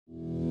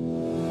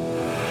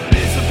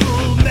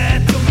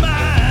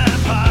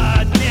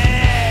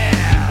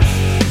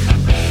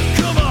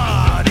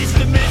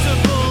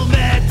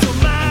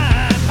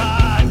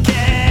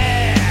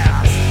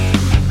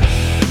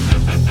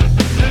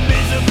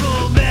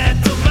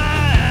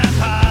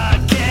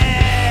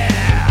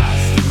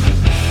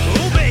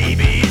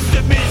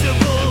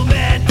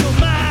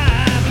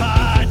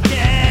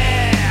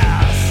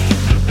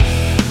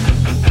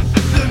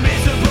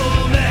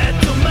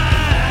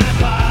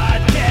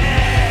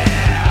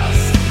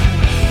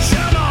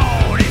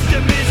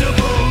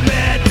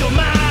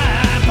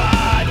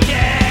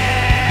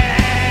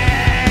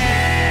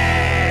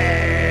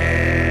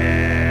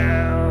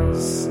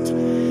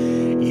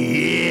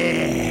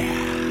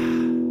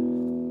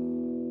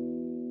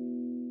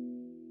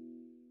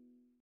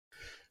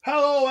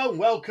Hello and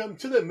welcome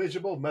to the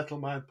Miserable Metal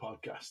Mind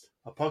podcast,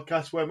 a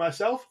podcast where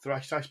myself,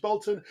 Thrash Tice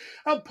Bolton,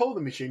 and Paul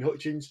the Machine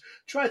Hutchins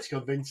try to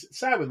convince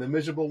Simon the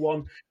Miserable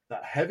One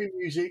that heavy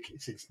music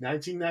since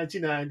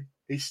 1999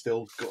 is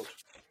still good.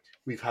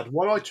 We've had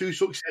one or two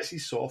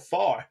successes so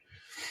far.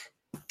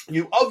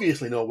 You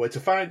obviously know where to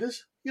find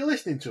us. You're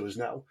listening to us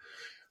now.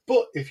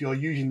 But if you're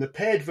using the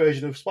paid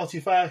version of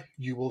Spotify,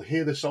 you will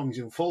hear the songs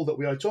in full that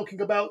we are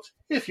talking about.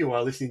 If you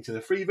are listening to the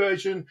free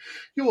version,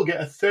 you will get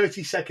a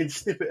 30-second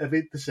snippet of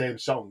it, the same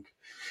song.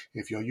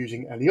 If you're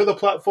using any other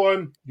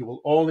platform, you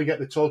will only get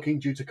the talking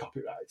due to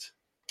copyright.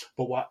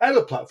 But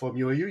whatever platform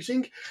you are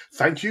using,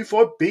 thank you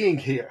for being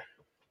here.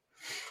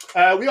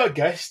 We are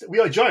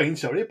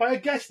joined by a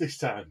guest this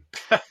time.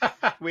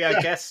 We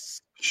are guests.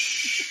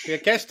 You're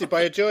guested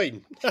by a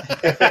join.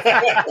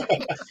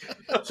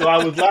 So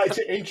I would like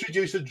to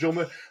introduce a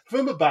drummer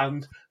from a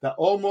band that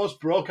almost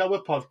broke our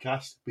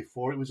podcast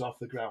before it was off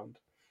the ground.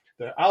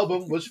 Their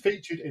album was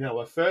featured in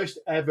our first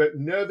ever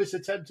nervous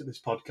attempt at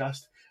this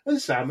podcast,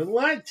 and Simon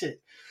liked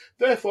it,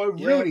 therefore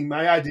ruining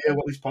my idea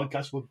what this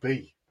podcast would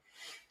be.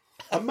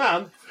 A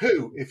man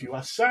who, if you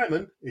ask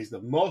Simon, is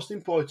the most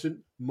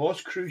important,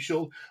 most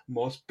crucial,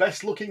 most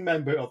best-looking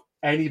member of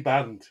any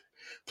band.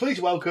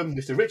 Please welcome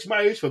Mr. Rich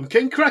Myers from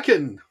King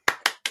Kraken.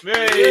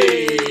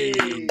 Hey!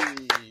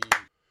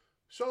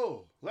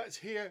 So, let's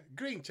hear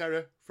Green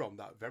Terror from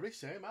that very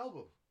same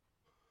album.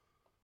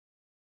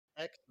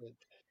 Excellent.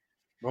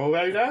 Oh,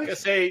 very nice. I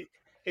say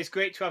it's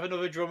great to have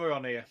another drummer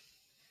on here.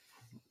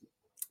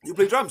 You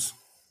play drums?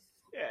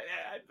 Yeah,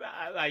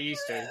 I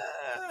used to.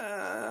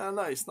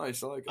 Nice. I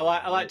like it.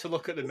 I like to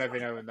look at them every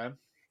now and then.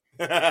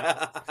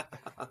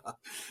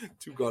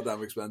 Too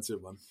goddamn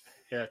expensive, man.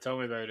 Yeah, tell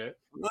me about it.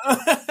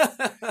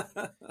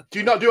 Do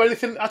you not do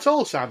anything at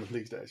all, Simon,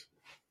 these days?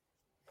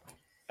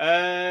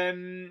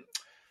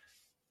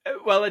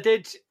 Well, I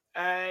did.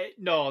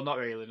 No, not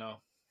really.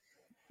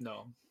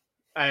 No.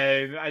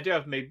 I do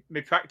have my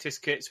practice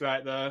kits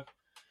right there,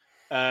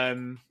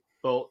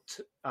 but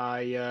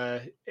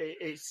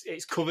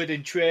it's covered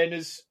in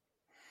trainers.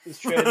 There's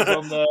trainers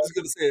on there. I was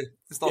going to say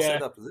it's not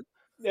set up, is it?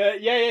 Yeah.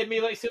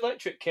 It's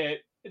electric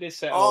kit. It is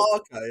set up. Oh,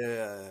 okay.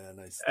 Yeah.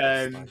 Nice.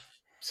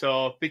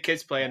 So big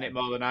kids playing it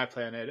more than I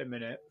play on it at the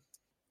minute.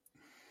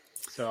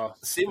 So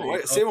same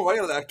way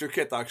electric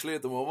kit actually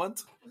at the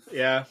moment.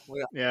 Yeah.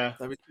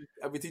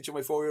 I've been teaching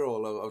my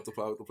 4-year-old how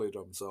to play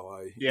drums,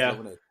 so he's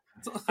loving it.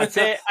 I'd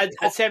say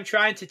I'm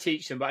trying to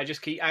teach them, but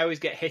I always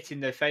get hit in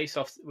the face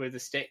off with the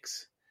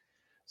sticks.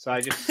 So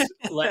I just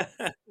let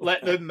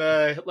them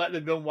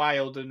run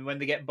wild, and when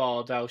they get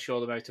bored, I'll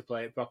show them how to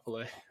play it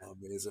properly.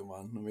 Amazing,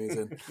 man,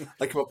 amazing!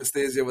 I came up the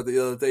stage the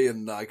other day,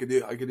 and I could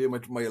hear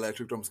my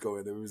electric drums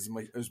going. It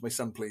was my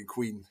son playing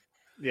Queen.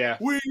 Yeah,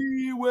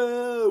 we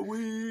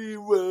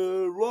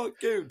will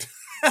rock out,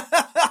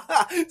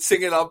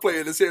 singing and playing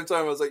at the same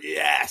time. I was like,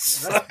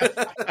 yes,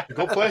 a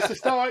good place to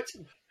start.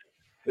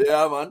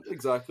 Yeah, man,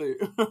 exactly.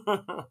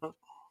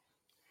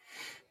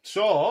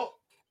 So,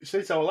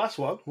 since our last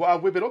one, what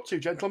have we been up to,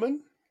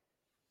 gentlemen?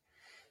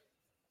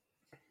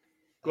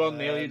 Go on,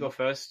 Neil, you go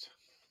first.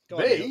 Go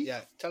on, Neil.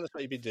 Yeah, tell us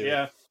what you've been doing.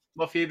 Yeah,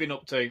 what have you been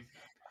up to?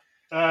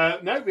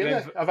 No, really.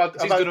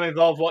 It's going to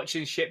involve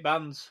watching shit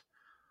bands.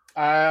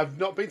 I've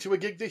not been to a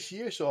gig this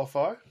year so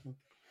far.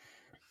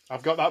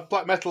 I've got that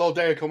Black Metal All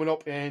Day coming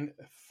up in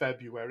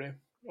February.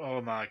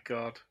 Oh my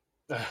god,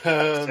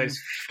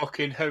 sounds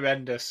fucking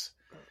horrendous.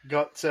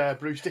 Got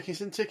Bruce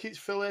Dickinson tickets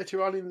for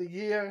later on in the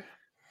year.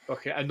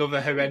 Okay,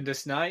 another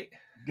horrendous night.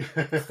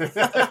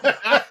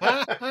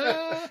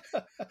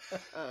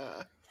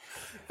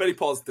 Very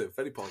positive.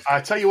 I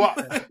tell you what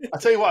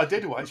I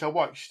did watch. I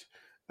watched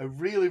a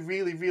really,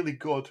 really, really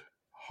good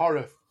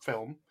horror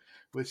film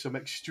with some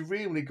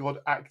extremely good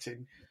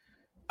acting.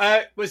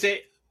 Was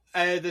it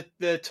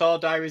the Tall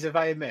Diaries of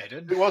Iron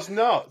Maiden? It was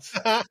not.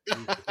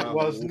 It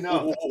was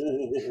not.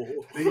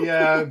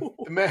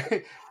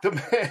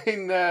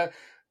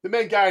 The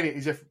main guy in it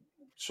is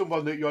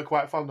someone that you're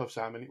quite fond of,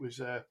 Simon. It was,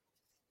 like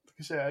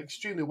I say, an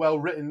extremely well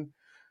written,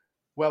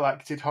 well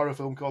acted horror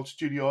film called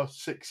Studio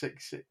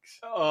 666.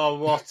 Oh,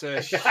 what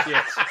a shit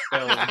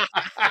film!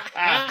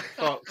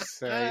 Fuck's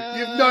sake!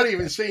 You've not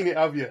even seen it,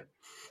 have you?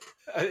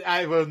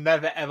 I will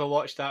never ever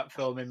watch that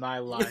film in my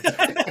life.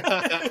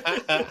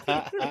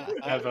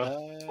 Ever.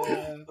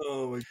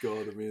 Oh my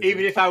god! Amazing.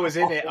 Even if I was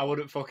in it, I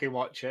wouldn't fucking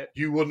watch it.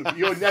 You wouldn't.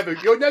 You're never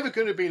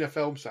going to be in a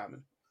film,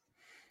 Simon.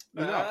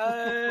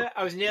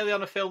 I was nearly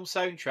on a film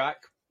soundtrack,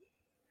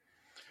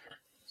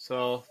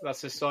 so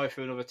that's a story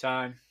for another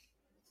time.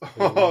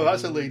 Oh,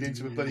 that's a lead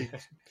into a bloody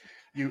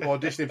you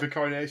auditioning for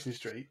Coronation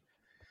Street.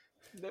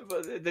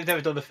 They've never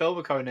done the film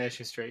of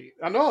Coronation Street.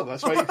 I know,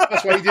 that's why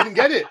you didn't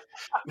get it.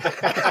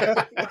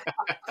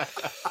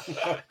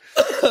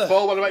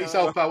 Paul, what about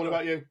yourself, pal? What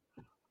about you?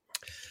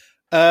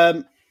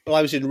 Well,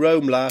 I was in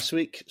Rome last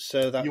week,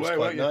 so that was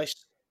quite nice.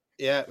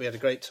 Yeah, we had a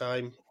great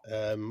time.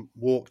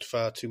 Walked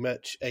far too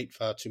much, ate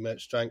far too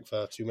much, drank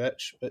far too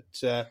much, but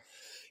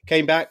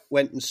came back,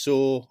 went and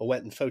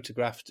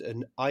photographed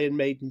an Iron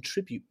Maiden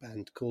tribute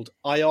band called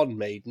Ion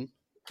Maiden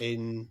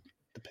in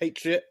the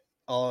Patriot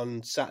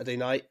on Saturday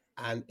night,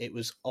 and it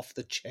was off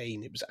the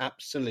chain. It was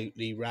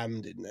absolutely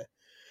rammed in there.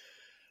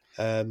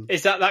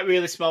 Is that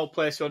really small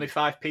place where only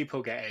 5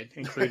 people get in,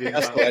 including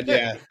that's the one,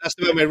 yeah. That's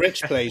the one where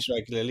Rich plays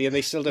regularly, and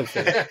they still don't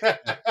fit.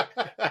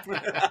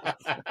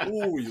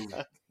 Oh, you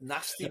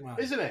nasty man.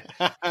 Isn't it?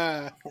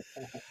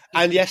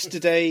 And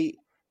yesterday,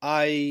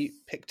 I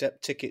picked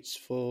up tickets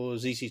for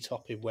ZZ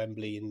Top in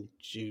Wembley in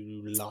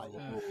July.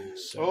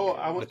 So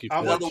how much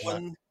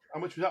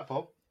was that,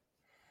 Paul?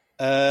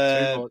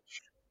 Too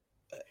much.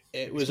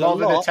 It was more a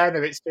than lot. a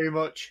tenner. It's too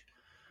much.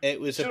 It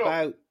was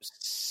about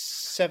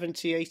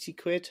 70, 80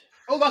 quid.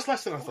 Oh, that's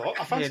less than I thought.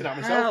 I fancy that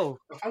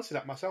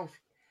myself.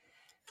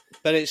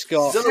 But it's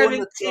got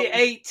 70,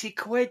 80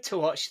 quid to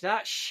watch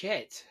that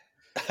shit.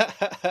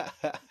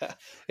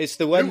 It's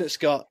the one that's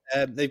got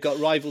they've got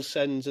Rival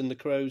Sons and the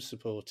Crows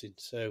supporting,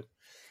 so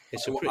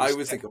it's a pretty I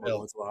was thinking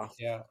about that.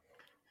 Yeah.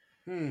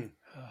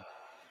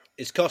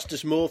 It's cost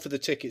us more for the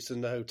tickets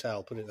than the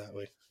hotel, put it that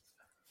way.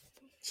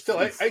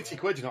 Still, 80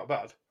 quid is not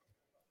bad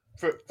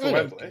for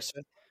Wembley.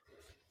 So.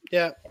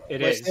 Yeah,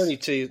 it is.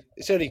 It's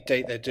the only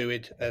date they're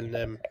doing,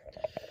 and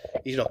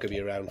he's not going to be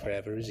around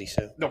forever, is he?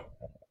 So no.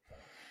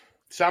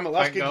 Sam, the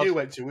last gig you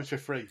went to was for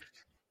free.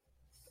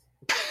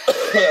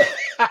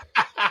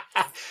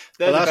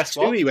 The last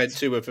two he went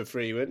to were for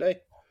free, weren't they?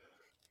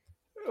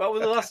 What were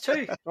the last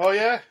 2? Oh,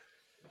 yeah.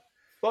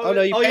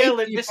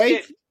 Limp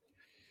Bizkit.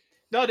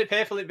 No, I didn't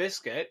pay for Limp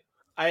Bizkit.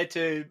 I had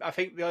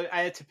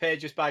to pay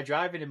just by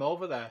driving him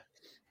over there.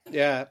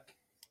 Yeah.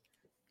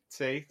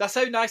 See, that's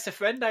how nice a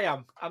friend I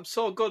am. I'm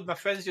so good. My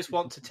friends just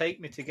want to take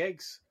me to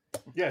gigs.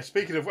 Yeah.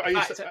 Speaking of, are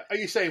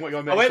you saying what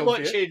you're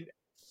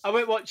I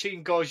went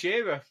watching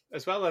Gojira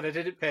as well, and I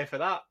didn't pay for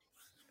that.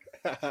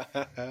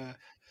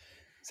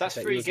 So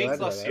that's 3 gigs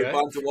last year.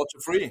 To watch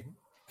it free.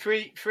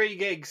 Three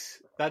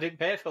gigs that I didn't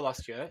pay for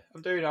last year.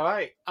 I'm doing all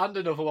right, and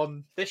another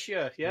one this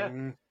year. Yeah.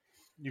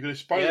 You're going to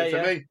spoil it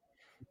for me.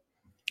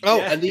 Oh,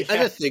 yeah, and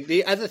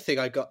the other thing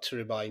I got to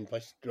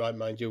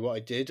remind you what I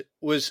did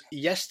was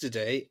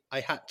yesterday I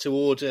had to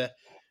order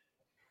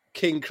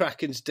King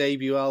Kraken's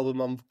debut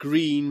album on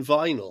green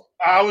vinyl.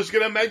 I was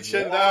going to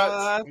mention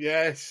that.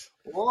 Yes.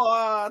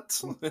 What?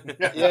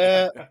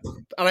 Yeah.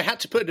 And I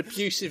had to put an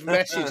abusive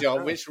message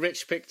on, which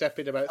Rich picked up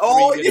in about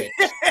 3 minutes.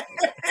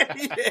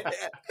 Yeah.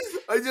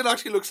 I did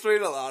actually look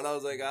straight at that, and I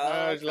was like,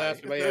 I was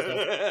laughing my head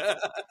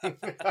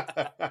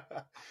off.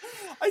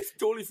 I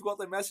totally forgot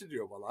they messaged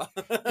you about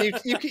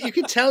that. You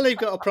can tell they've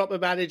got a proper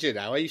manager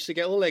now. I used to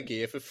get all their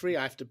gear for free.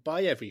 I have to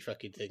buy every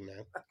fucking thing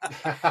now.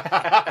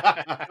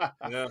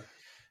 Yeah.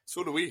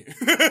 So do we.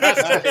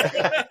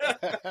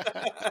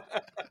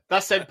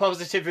 That's them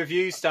positive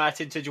reviews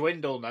starting to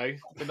dwindle now.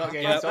 They're not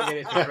getting it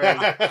for free.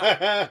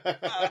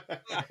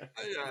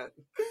 Yeah.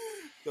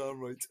 Damn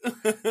right.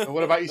 And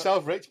what about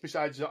yourself, Rich?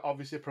 Besides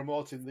obviously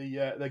promoting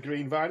the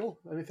green vinyl,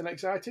 anything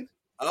exciting?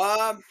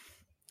 I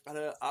had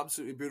an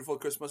absolutely beautiful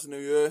Christmas and New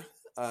Year,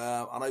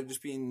 and I've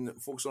just been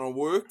focusing on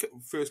work.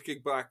 First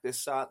gig back this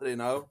Saturday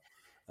now,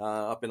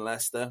 up in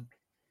Leicester,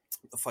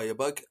 the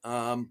Firebug.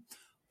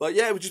 But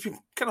yeah, we've just been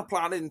kind of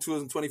planning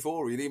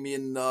 2024. Really, me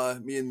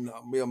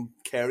and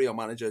Kerry, our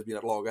manager, has been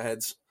at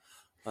loggerheads.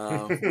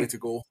 Way to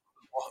go.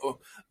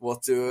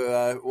 What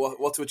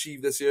to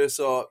achieve this year?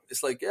 So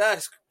it's like, yeah,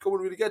 it's coming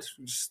really good.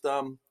 We're just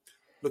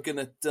looking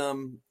at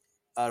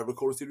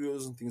recording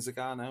studios and things like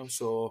that now.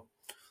 So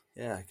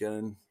yeah,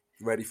 getting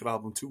ready for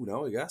album 2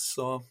 now, I guess.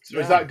 So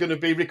is that going to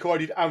be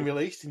recorded and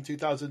released in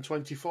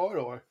 2024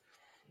 or?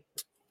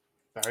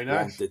 Very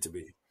nice.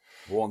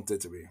 Want it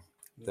to be.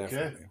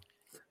 Definitely.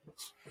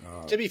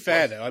 Okay. To be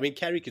fair, though, I mean,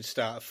 Kerry could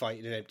start a fight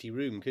in an empty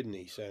room, couldn't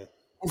he? So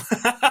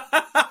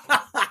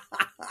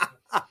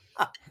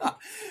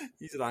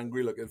he's an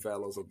angry-looking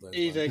fellow sometimes.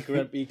 He's a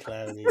grumpy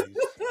clown. He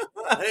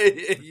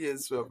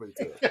is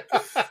perfect.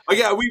 But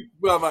yeah,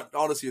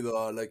 honestly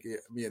though, like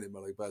me and him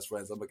are like best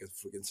friends. I'm like his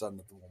freaking son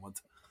at the moment.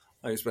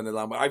 I spend a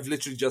lot. I've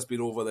literally just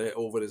been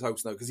over his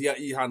house now because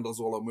he handles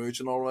all our merch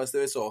and all the rest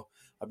of it. So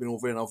I've been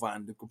over in our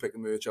van to go pick the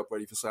merch up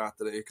ready for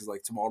Saturday because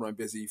like tomorrow I'm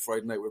busy.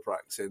 Friday night we're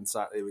practicing.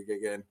 Saturday we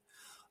gig in,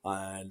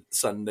 and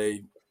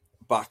Sunday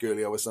back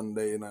early hour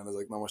Sunday, and then there's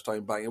like not much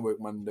time back in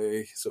work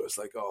Monday. So it's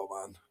like, oh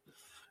man,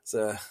 it's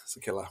a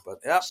killer.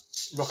 But yeah,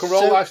 rock and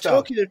roll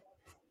lifestyle.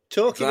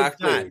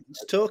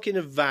 Talking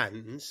of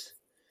vans.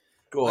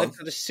 Go on. I've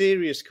got a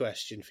serious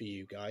question for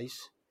you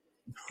guys.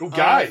 Oh,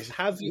 guys,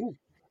 have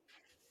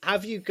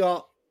you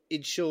got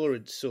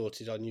insurance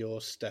sorted on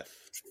your stuff?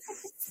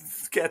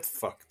 Get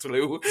fucked,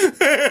 Lou.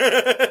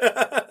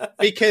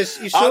 Because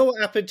you saw what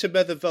happened to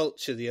Mother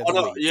Vulture the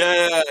other week.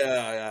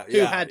 Yeah. Who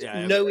had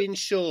no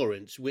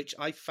insurance, which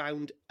I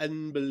found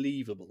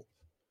unbelievable.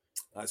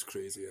 That's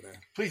crazy, isn't it?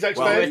 Please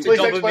explain.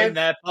 Please explain. In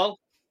there, Paul.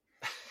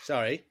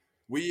 Sorry.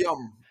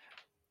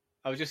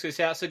 I was just going to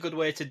say that's a good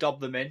way to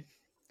dob them in.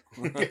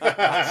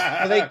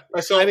 I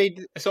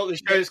thought the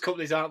insurance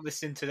companies aren't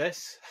listening to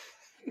this.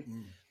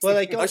 Well,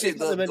 they got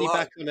the money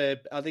back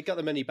on they got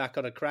the money back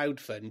on a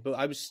crowdfund, but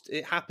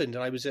it happened,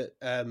 and I was at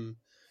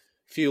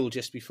Fuel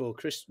just before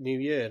New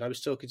Year, and I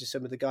was talking to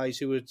some of the guys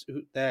who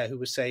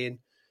were saying,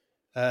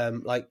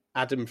 like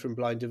Adam from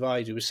Blind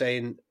Divide, who was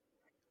saying,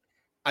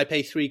 I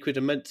pay £3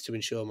 a month to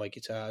insure my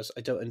guitars.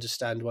 I don't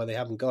understand why they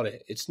haven't got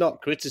it. It's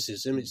not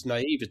criticism, it's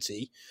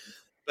naivety,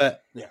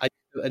 but I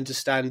don't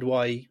understand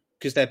why,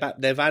 because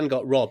their van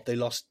got robbed. They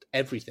lost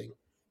everything.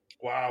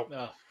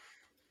 Wow.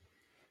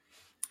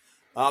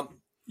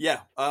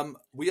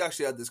 We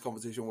actually had this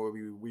conversation where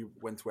we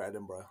went to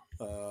Edinburgh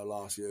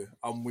last year,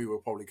 and we were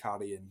probably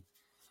carrying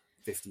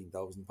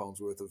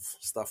 £15,000 worth of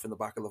stuff in the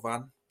back of the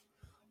van.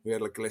 We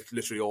had like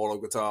literally all our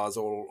guitars,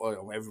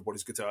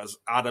 everybody's guitars.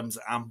 Adam's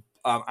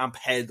amp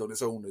head on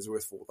its own is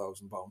worth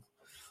 £4,000.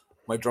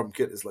 My drum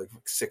kit is like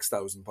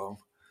 £6,000.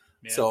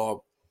 Yeah.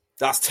 So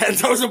that's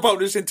 £10,000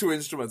 just in 2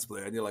 instruments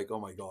play, and you're like, oh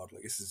my god,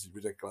 like this is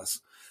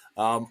ridiculous.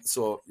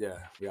 So yeah,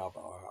 we are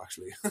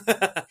actually,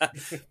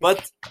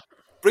 but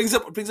brings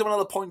up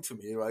another point for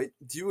me, right?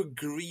 Do you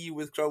agree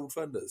with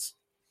crowdfunders?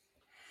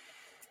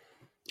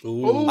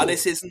 Ooh. And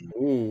this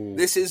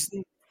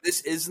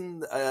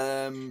isn't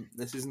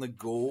a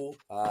goal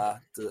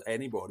to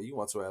anybody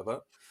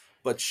whatsoever,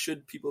 but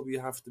should people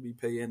have to be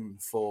paying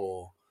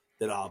for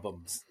their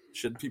albums?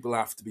 Should people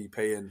have to be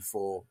paying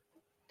for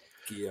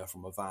gear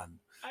from a van?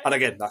 And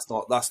again, that's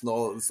not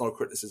a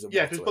criticism.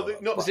 Yeah,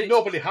 because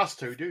nobody has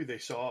to do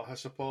this, or I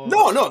suppose.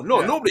 No,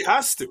 nobody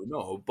has to.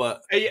 No,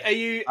 but are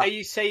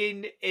you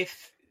saying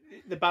if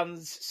the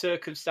band's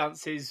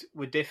circumstances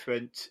were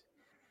different,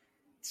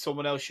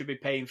 someone else should be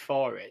paying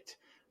for it?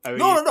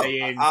 No.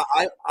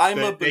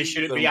 They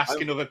shouldn't be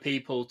asking other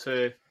people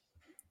to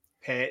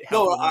pay.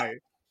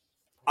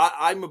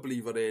 I'm a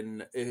believer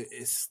in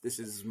this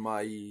is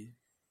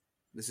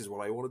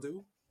what I want to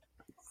do.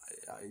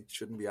 I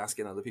shouldn't be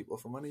asking other people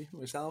for money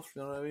myself.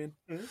 You know what I mean?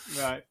 Mm-hmm.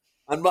 Right.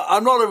 I'm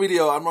not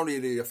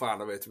really a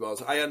fan of it, to be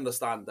honest. I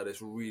understand that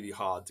it's really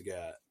hard to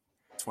get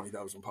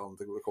 £20,000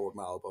 to record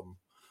an album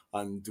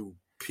and do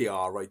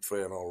PR right for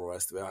it and all the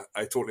rest of it.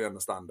 I totally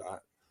understand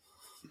that.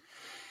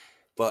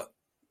 But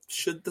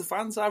should the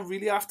fans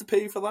really have to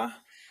pay for that?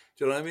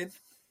 Do you know what I mean?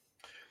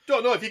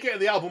 Don't know. If you're getting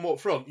the album up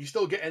front, you're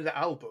still getting the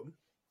album.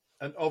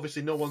 And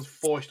obviously no one's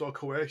forced or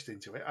coerced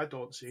into it. I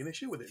don't see an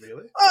issue with it,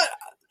 really.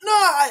 No,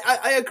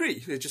 I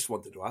agree. I just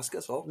wanted to ask,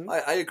 that's all.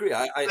 I agree.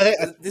 I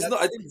don't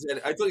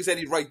think there's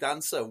any right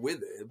answer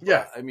with it. But,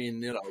 yeah. I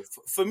mean,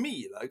 for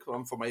me, like,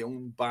 from my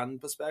own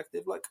band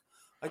perspective, like,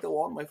 I don't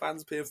want my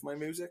fans paying for my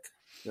music.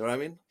 You know what I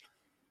mean?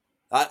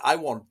 I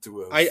want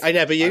to. I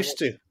never used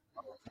to.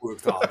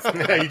 Worked hard.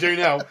 Yeah, you do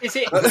now. Is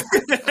it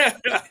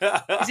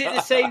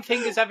the same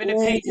thing as having a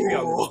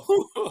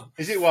Patreon?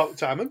 Is it what,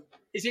 Timon?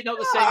 Is it not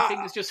the same thing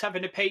as just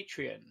having a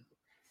Patreon?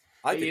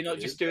 You're not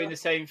just doing the the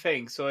same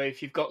thing. So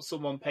if you've got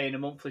someone paying a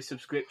monthly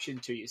subscription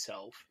to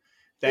yourself,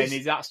 then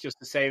that's just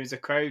the same as a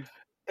crowd.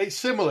 It's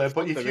similar,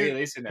 but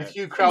if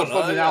you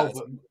crowdfund an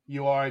album,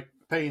 you are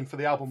paying for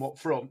the album up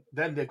front.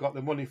 Then they've got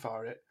the money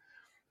for it.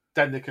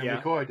 Then they can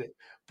record it.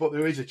 But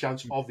there is a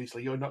chance,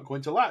 obviously, you're not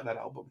going to like that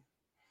album.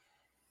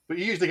 But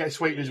you usually get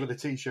sweeteners with a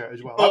T-shirt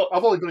as well.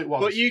 I've only done it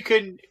once. But you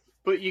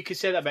can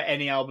say that about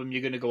any album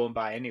you're going to go and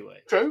buy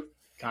anyway. True.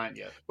 Can't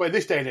you? But in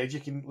this day and age, you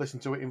can listen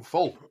to it in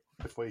full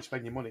before you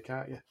spend your money,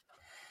 can't you?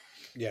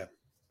 Yeah.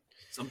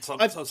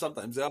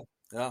 Sometimes,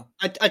 yeah.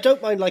 I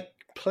don't mind, like,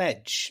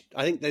 Pledge.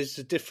 I think there's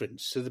a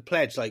difference. So the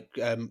Pledge, like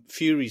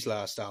Fury's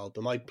last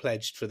album, I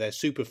pledged for their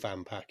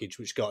Superfan package,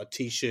 which got a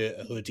T-shirt,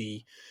 a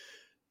hoodie,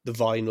 the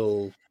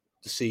vinyl,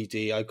 the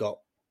CD. I got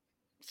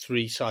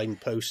 3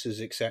 signed posters,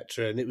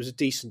 etc., and it was a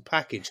decent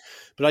package.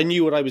 But I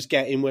knew what I was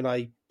getting when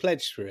I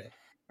pledged for it.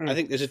 I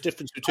think there's a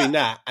difference between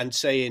that and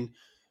saying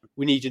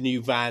we need a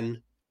new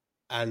van,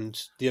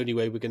 and the only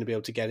way we're going to be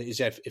able to get it is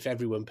if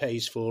everyone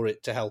pays for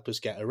it to help us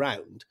get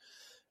around,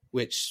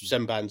 which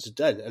some bands have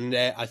done. And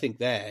I think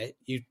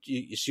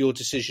it's your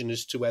decision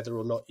as to whether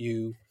or not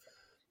you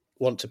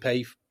want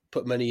to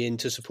put money in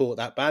to support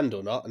that band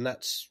or not, and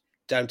that's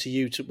down to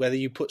you to whether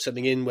you put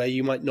something in where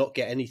you might not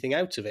get anything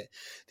out of it.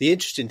 The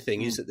interesting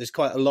thing is that there's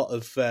quite a lot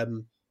of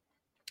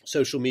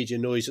social media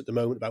noise at the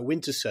moment about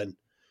Wintersun,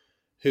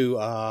 who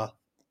are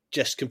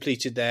just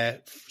completed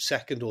their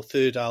 2nd or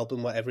 3rd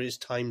album, whatever it is,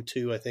 Time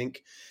 2, I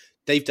think.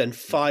 They've done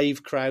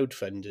 5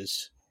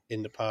 crowdfunders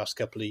in the past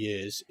couple of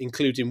years,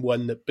 including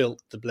one that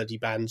built the bloody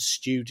band's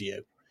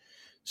studio.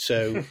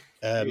 So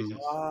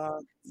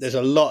there's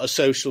a lot of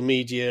social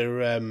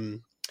media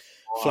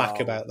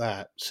flack about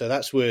that. So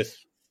that's worth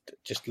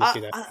just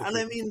looking at. And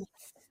I mean,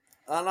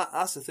 and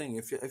that's the thing.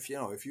 If you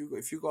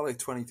got like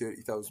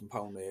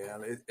 £20,000-30,000 there,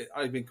 and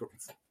I'd be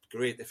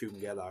great if you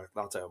can get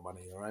that type of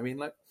money. You know what I mean?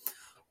 Like,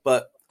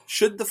 but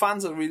should the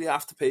fans really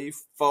have to pay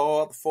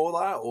for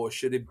that, or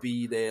should it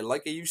be there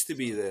like it used to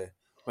be there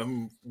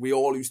when we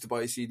all used to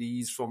buy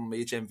CDs from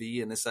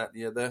HMV and this, that, and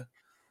the other?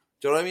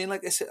 Do you know what I mean?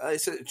 Like, it's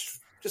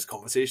just a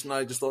conversation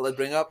I just thought I'd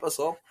bring up. That's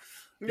all.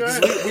 Because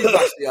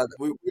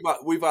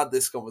we've had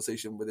this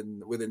conversation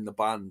within the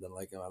band, and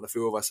like, a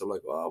few of us are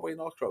like, "Oh, why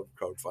not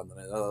crowdfunding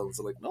it?" And others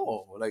are like,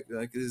 "No, like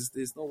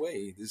there's no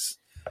way." There's,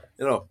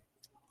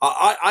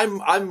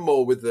 I'm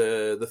more with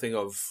the thing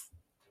of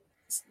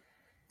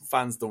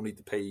fans don't need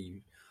to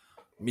pay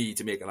me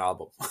to make an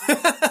album. Do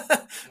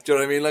you know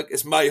what I mean? Like,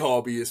 it's my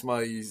hobby, it's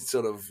my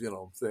sort of,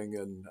 thing,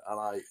 and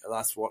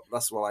that's what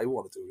I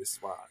want to do. This is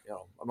why,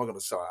 I'm not going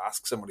to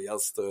ask somebody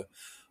else to,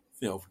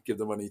 give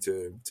the money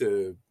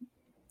to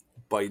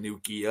buy new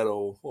gear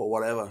or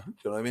whatever. Do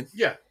you know what I mean?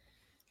 Yeah.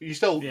 You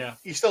still,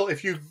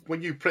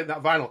 when you print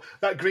that vinyl,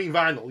 that green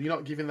vinyl, you're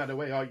not giving that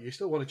away, are you? You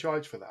still want to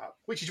charge for that,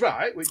 which is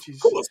right. Which is,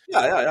 of course,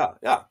 yeah.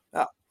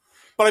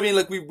 But I mean,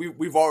 like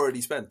we've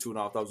already spent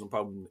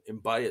 £2,500 in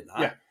buying that.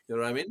 Yeah. You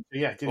know what I mean?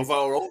 Yeah. Of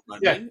our own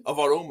money,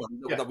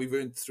 that we've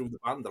earned through the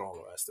band and all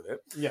the rest of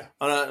it. Yeah.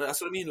 And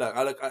that's what I mean.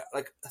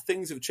 Like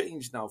things have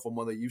changed now from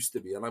what they used to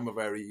be, and I'm a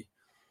very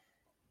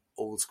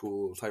old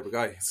school type of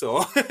guy.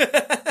 So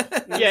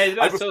yeah,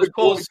 that's of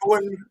course.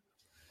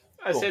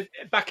 I said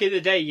back in the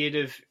day, you'd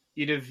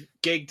have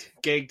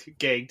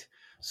gigged,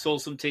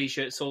 sold some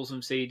T-shirts, sold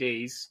some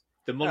CDs.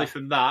 The money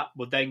from that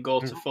would then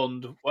go to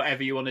fund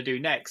whatever you want to do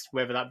next,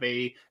 whether that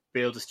be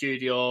build a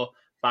studio,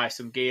 buy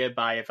some gear,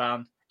 buy a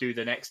van, do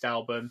the next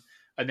album,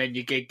 and then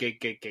you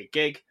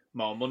gig,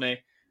 more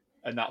money,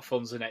 and that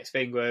funds the next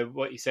thing. Where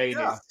what you're saying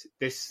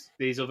is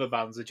these other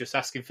bands are just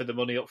asking for the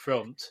money up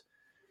front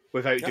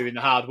without doing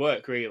the hard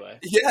work, really.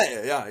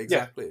 Yeah,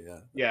 exactly.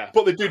 Yeah.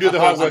 But they do the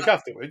hard work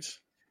afterwards.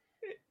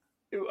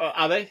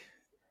 Are they?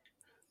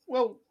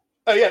 Well,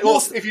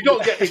 Well, if you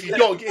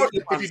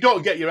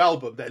don't get your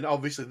album, then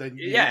obviously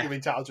you're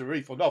entitled to a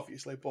refund,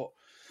 obviously. But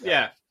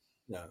yeah.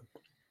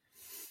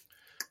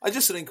 I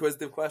just an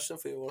inquisitive question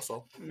for you,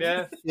 also.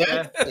 Yeah.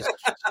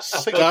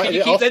 So can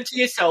you keep them to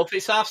yourself?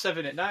 It's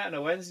 7:30 at night on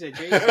a Wednesday.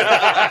 Jesus.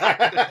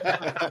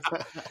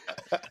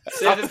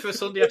 Save them for a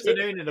Sunday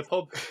afternoon in a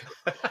pub.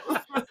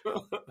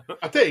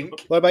 I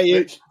think. What about you?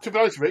 Rich, to be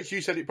honest, Rich,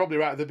 you said it probably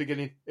right at the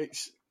beginning.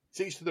 It's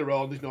each to their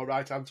own. There's no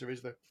right answer,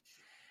 is there?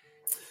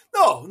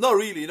 No, not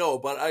really, no.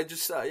 But I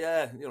just,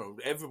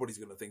 everybody's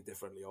going to think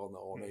differently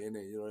on it,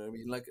 innit? You know what I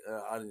mean?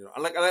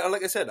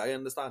 Like I said, I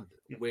understand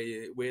where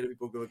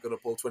people are going to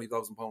pull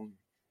 £20,000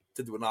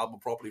 to do an album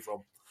properly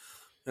from.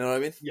 You know what I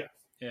mean?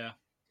 Yeah.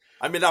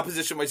 I'm in that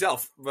position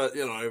myself, but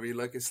you know what I mean?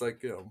 Like, it's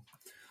like,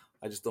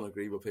 I just don't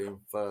agree with paying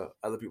for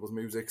other people's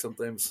music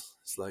sometimes.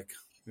 It's like,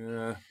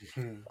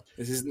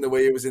 this isn't the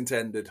way it was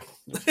intended.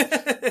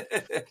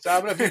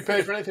 Simon, have you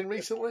paid for anything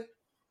recently?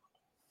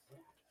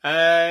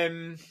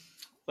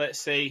 Let's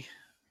see.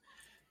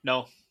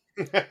 No.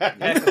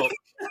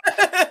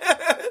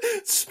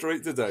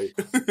 Straight to date.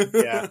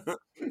 Yeah.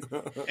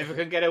 If I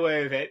can get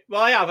away with it.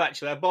 Well, I have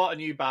actually. I bought a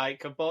new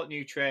bike. I bought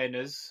new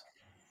trainers,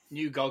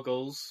 new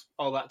goggles,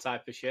 all that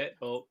type of shit.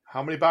 But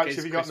how many bikes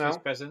have you got Christmas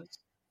now? Presents.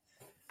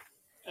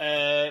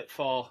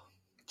 4.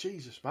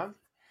 Jesus, man.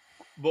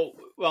 But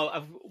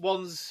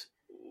one's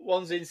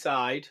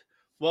inside,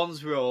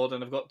 one's road,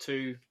 and I've got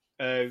 2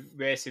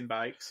 racing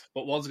bikes.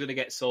 But one's going to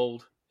get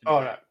sold.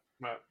 All right.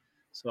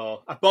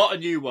 So I bought a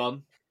new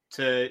one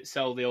to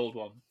sell the old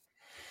one.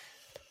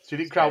 So you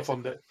didn't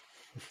crowdfund it?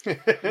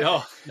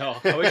 No.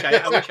 I wish I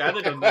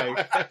had done now.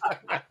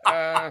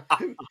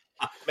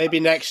 Maybe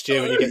next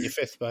year when you get your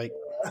 5th bike.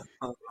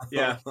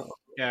 Yeah.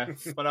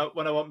 When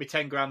I want me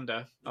 10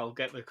 grander, I'll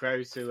get the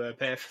crowd to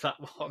pay for that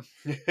one.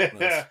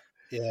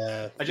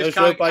 Yeah. I just Those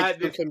road can't bikes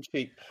become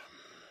cheap.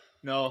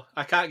 No,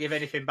 I can't give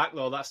anything back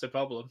though. That's the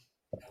problem.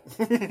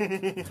 Will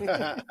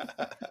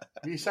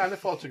you sign a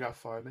photograph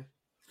for me?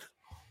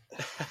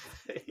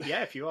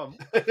 Yeah, if you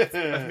want.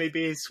 Of me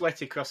being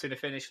sweaty crossing the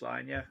finish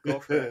line, yeah, go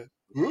for it.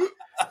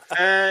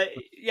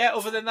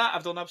 Other than that,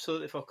 I've done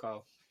absolutely fuck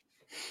all.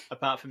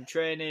 Apart from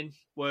training,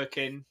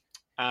 working,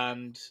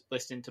 and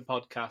listening to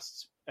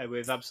podcasts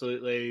with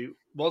absolutely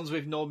ones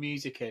with no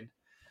music in.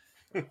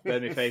 They're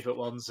my favourite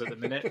ones at the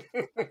minute.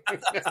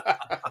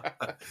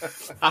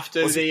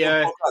 After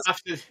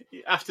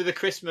the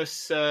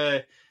Christmas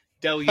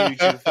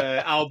deluge of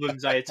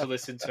albums I had to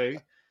listen to,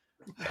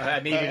 I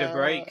needed a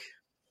break.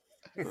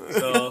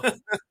 So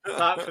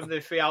apart from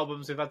the 3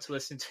 albums we've had to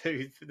listen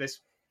to for this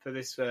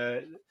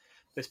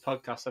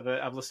podcast,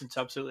 I've listened to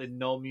absolutely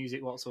no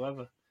music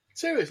whatsoever.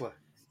 Seriously?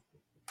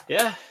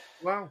 Yeah.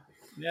 Wow.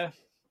 Yeah.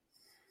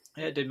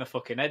 It did my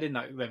fucking head in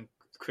that them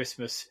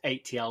Christmas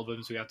 80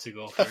 albums we had to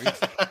go through.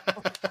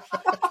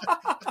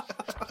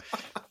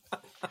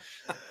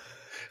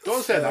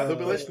 Don't say that, they'll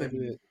be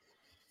listening.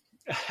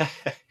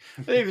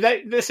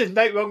 Listen,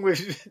 nothing wrong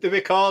with the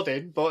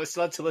recording, but it's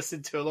had to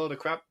listen to a load of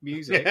crap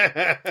music.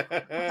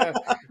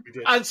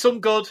 and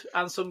some good,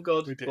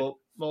 but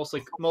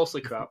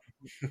mostly crap.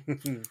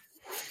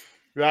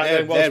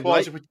 Right,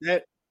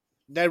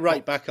 they're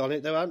right back on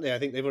it though, aren't they? I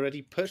think they've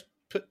already put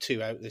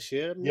 2 out this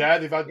year. Yeah,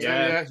 they've had 2.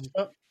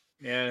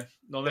 Yeah,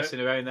 not messing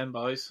around them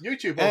boys.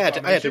 YouTube. I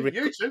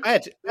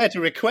had a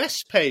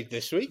request paid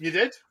this week. You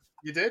did.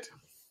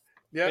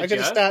 Yeah, I'm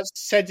going to start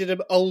sending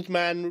them old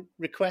man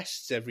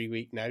requests every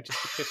week now, just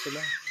to piss them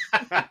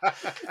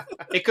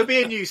off. It could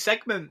be a new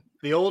segment.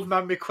 The old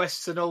man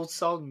requests an old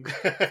song.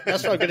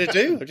 That's what I'm going to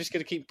do. I'm just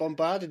going to keep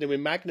bombarding them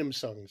with Magnum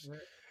songs.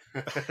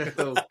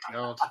 Oh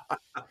God!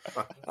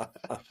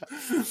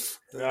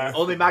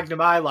 Only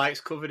Magnum I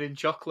like's covered in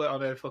chocolate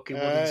on a fucking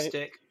wooden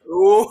stick.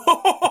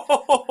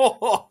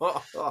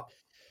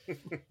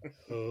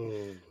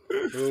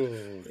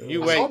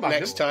 You wait.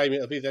 Next time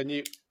it'll be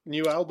the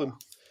new album.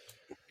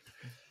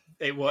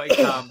 It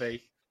can't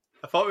be.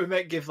 I thought we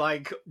might give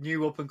like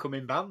new up and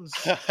coming bands.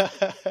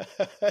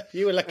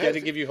 You were lucky I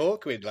didn't give you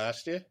Hawkwind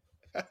last year.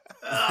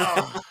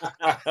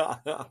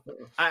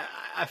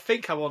 I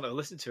think I want to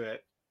listen to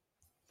it.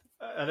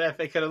 And I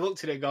think I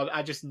looked at it and gone,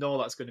 I just know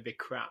that's going to be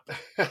crap.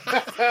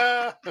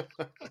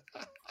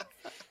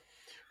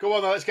 Go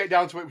on, let's get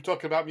down to it. We're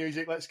talking about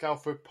music. Let's go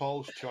for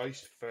Paul's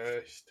choice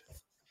first.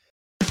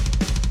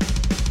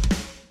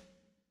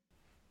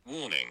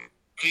 Warning.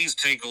 Please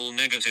take all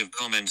negative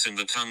comments in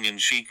the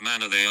tongue-in-cheek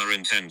manner they are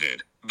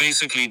intended.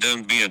 Basically,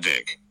 don't be a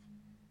dick.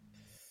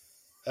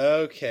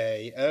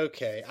 Okay.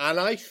 And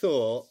I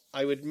thought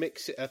I would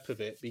mix it up a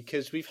bit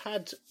because we've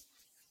had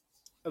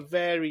a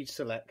varied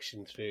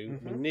selection through.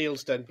 Mm-hmm. I mean,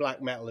 Neil's done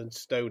black metal and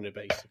stoner,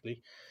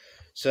 basically.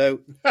 So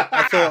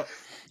I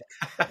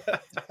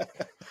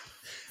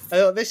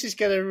thought this is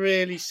going to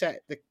really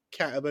set the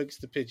cat amongst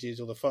the pigeons,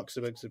 or the fox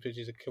amongst the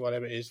pigeons, or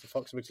whatever it is, the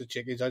fox amongst the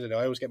chickens. I don't know.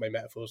 I always get my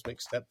metaphors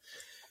mixed up.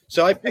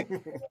 So I picked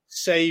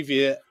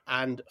Saviour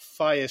and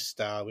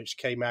Firestar, which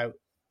came out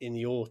in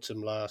the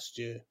autumn last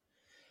year.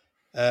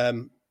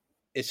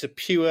 It's a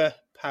pure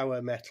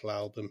power metal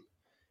album.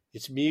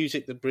 It's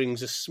music that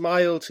brings a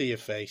smile to your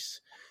face.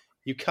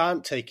 You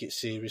can't take it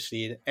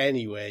seriously in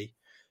any way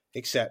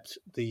except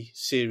the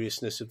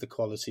seriousness of the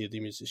quality of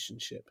the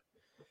musicianship.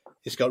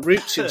 It's got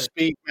roots in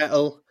speed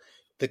metal,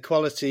 the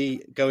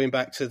quality going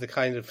back to the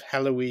kind of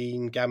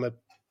Halloween, Gamma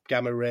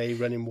Ray,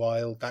 Running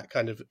Wild, that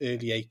kind of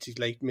early 80s,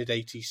 late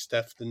mid-80s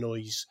stuff, the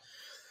noise,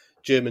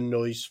 German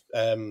noise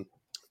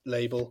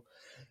label.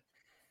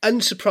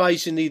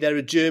 Unsurprisingly, they're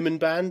a German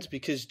band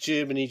because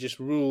Germany just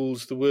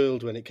rules the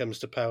world when it comes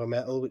to power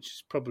metal, which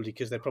is probably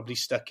because they're probably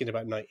stuck in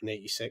about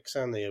 1986,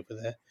 aren't they, over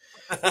there?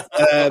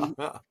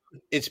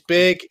 It's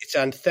big, it's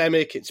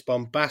anthemic, it's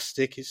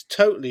bombastic, it's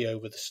totally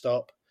over the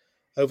top.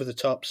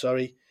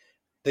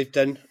 They've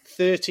done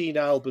 13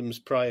 albums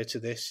prior to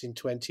this in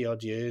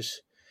 20-odd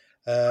years.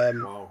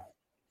 Wow.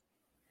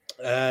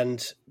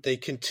 And they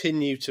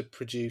continue to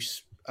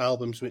produce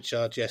albums which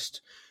are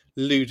just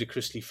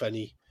ludicrously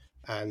funny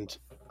and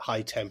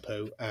high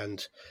tempo,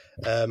 and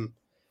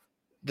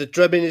the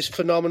drumming is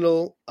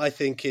phenomenal. I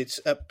think it's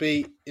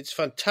upbeat. It's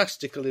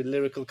fantastical in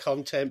lyrical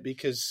content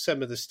because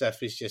some of the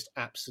stuff is just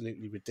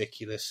absolutely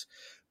ridiculous,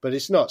 but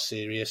it's not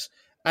serious,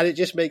 and it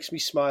just makes me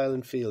smile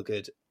and feel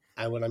good.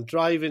 And when I'm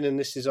driving and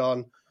this is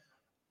on,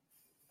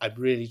 I'm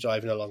really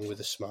driving along with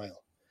a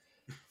smile.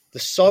 The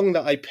song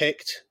that I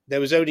picked, there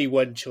was only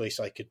one choice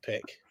I could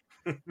pick,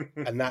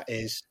 and that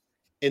is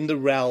In the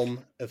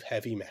Realm of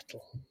Heavy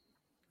Metal.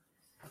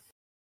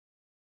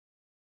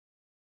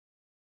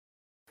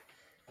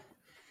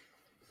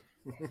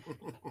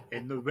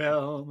 In the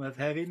realm of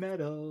heavy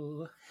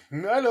metal.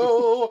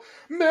 Metal!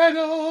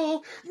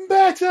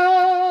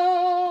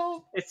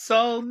 It's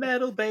all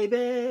metal,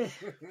 baby.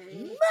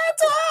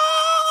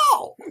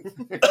 Metal!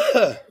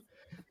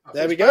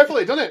 There we go.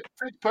 Perfectly, doesn't it?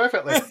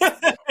 Perfectly.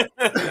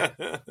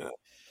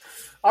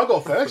 I'll go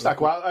first. I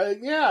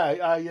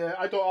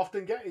don't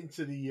often get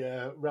into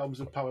the realms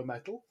of power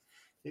metal.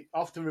 It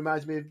often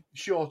reminds me of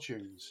show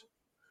tunes.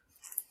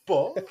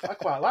 But I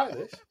quite like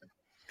this.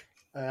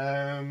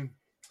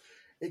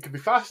 It can be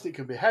fast, it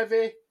can be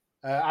heavy.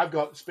 I've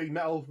got speed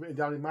metal written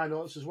down in my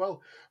notes as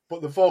well.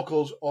 But the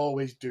vocals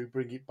always do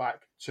bring it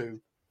back to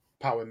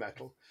power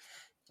metal.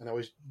 And I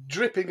was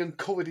dripping and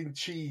covered in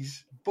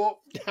cheese. But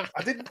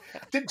I didn't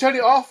turn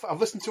it off. I've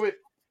listened to it,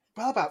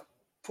 about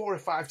 4 or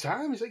 5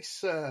 times.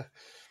 It's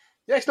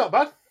not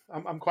bad.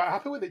 I'm quite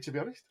happy with it, to be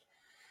honest.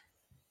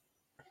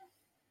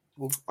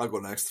 Well, I'll go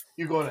next.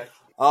 You go next.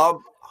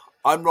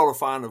 I'm not a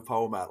fan of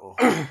power metal,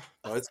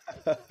 right?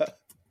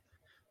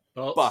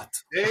 But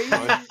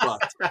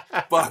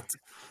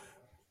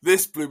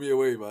this blew me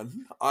away,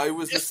 man. I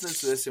was listening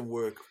to this in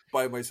work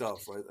by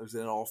myself, right? I was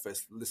in an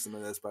office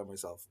listening to this by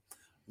myself,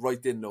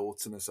 writing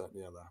notes and this and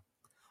the other.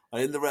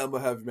 And In the Realm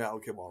of Heavy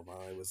Metal came on,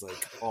 man. I was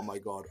like, oh my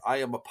God, I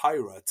am a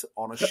pirate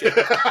on a ship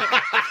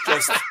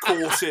just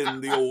coursing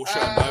the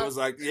ocean. I was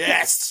like,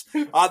 yes,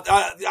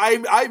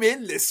 I'm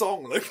in this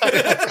song. Like. But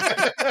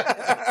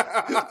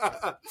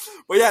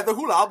yeah, the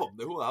whole album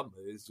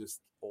is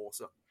just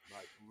awesome.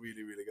 Like,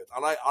 really, really good.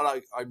 I'm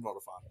not a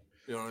fan.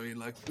 You know what I mean?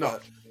 Like, no.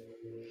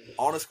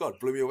 Honest God,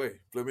 blew me away.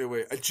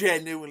 I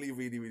genuinely,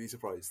 really, really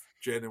surprised.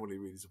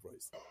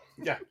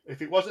 Yeah,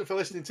 if it wasn't for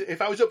listening to,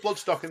 if I was at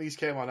Bloodstock and these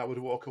came on, I would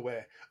walk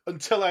away.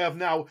 Until I have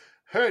now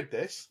heard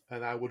this,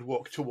 and I would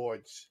walk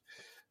towards.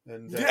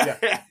 And yeah,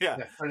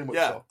 very much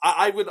so.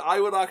 I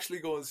would actually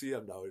go and see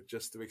them now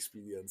just to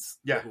experience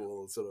the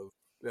whole sort of,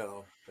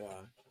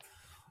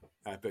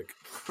 epic.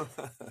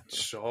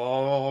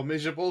 So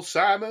miserable,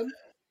 Simon.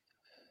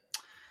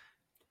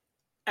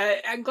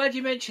 I'm glad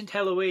you mentioned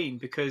Halloween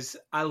because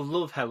I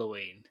love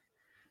Halloween.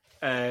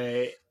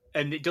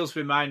 And it does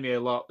remind me a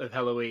lot of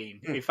Halloween.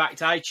 In fact,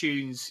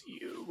 iTunes,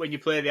 when you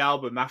play the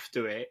album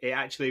after it,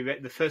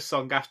 the first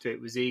song after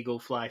it was Eagle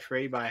Fly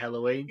Free by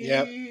Halloween.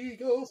 Yeah.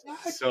 Eagle Fly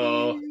Free.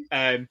 So,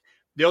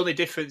 The only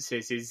difference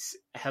is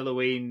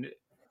Helloween,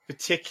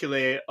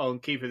 particularly on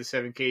Keeper of the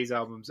Seven Keys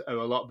albums, are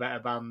a lot better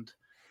band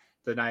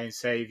than Iron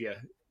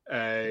Savior.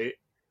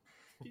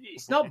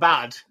 It's not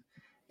bad.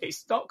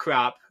 It's not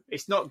crap.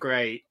 It's not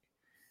great.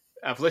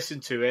 I've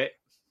listened to it.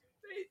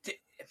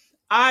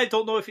 I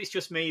don't know if it's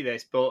just me,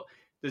 but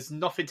there's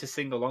nothing to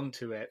sing along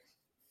to it.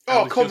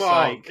 Oh, come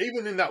on.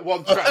 Even in that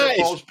one track that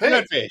Paul's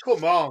picked.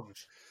 Come on.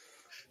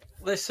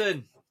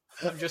 Listen,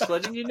 I'm just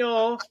letting you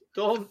know.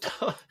 Don't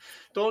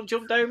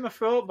jump down my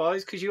throat,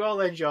 boys, because you all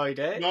enjoyed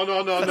it. No.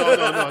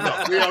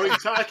 We are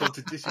entitled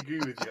to disagree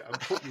with you and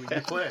put you in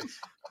your place.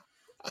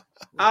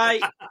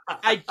 I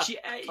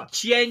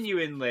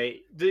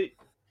genuinely,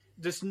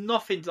 there's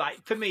nothing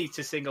like for me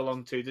to sing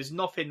along to. There's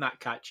nothing that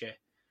catchy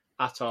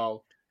at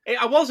all.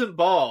 I wasn't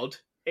bored.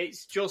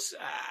 It's just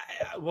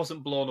I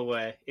wasn't blown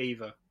away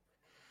either.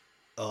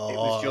 Oh. It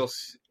was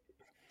just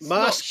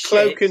Mask,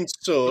 Cloak and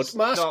Sword.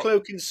 Mask,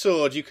 Cloak and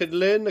Sword. You can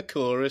learn the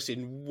chorus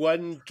in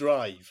one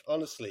drive.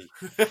 Honestly,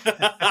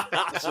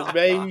 it's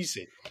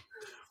amazing.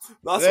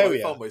 That's what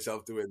I found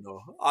myself doing,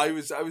 though. I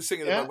was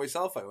singing it by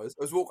myself. I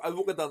was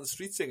walking down the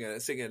street singing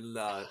in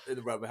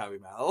the Rubber Heavy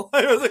Metal.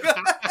 I was like,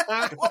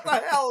 what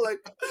the hell? Like,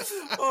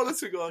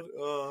 honest to God,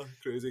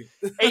 crazy.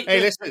 Hey,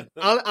 listen,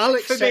 I'll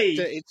accept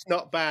that it's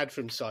not bad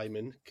from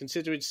Simon,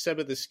 considering some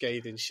of the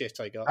scathing shit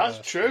I got. That's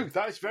true.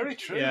 That is very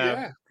true.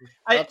 Yeah,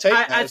 I'll take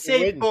that as a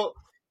win. But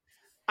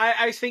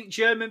I think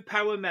German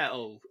power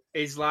metal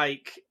is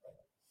like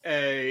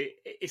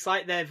it's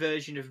like their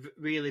version of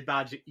really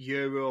bad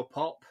Euro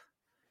pop.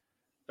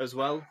 As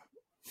well,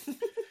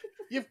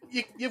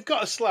 you've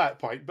got a slight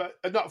point, but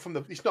not from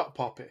it's not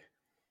poppy.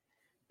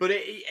 But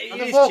it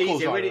is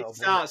cheesy when it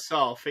starts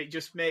off. It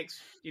just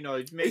makes you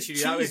do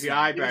that with your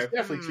eyebrow. It's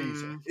definitely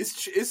cheesy. It's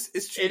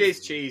cheesy. It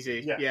is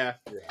cheesy. Yeah.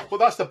 Well,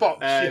 that's the box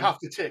you have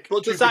to tick.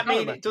 But does that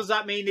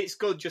mean it's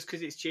good just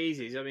because it's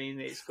cheesy? I mean,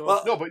 it's good.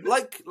 Well, no, but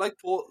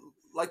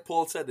like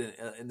Paul said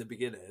in the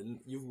beginning,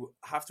 you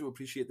have to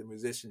appreciate the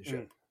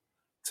musicianship.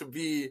 To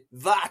be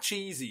that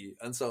cheesy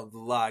and sound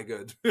that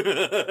good.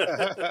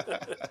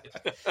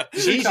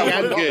 Cheesy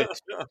and good.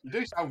 You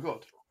do sound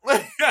good.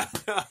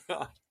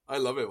 I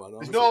love it, man.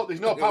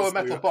 There's no power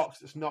metal box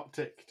that's not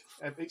ticked.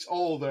 It's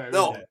all there.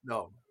 No.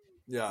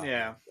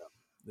 Yeah.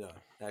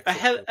 A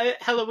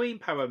Helloween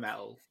power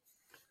metal.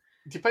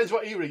 Depends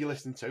what era you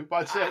listen to,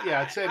 but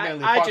I'd say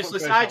mainly. I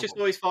just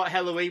always thought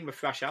Helloween were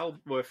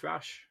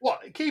thrash.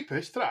 What,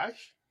 Keepers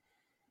thrash?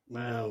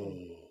 Well.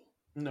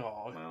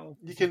 No, well,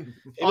 you can.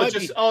 Like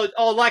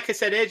I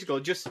said ages ago,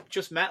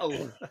 just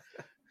metal.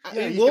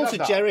 Walls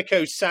of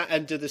Jericho sat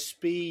under the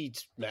speed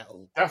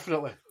metal.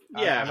 Definitely.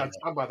 Yeah, I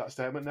stand by that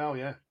statement now.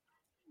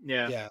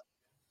 Yeah.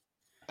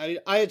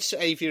 I'd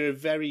say are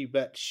very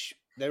much.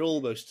 They're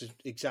almost an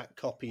exact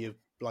copy of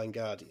Blind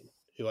Guardian,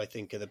 who I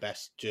think are the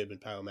best German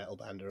power metal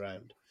band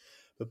around.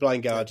 But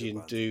Blind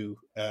Guardian do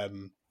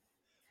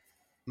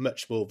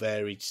much more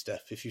varied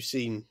stuff. If you've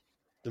seen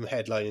them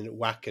headlining at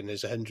Wacken,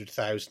 there's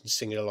 100,000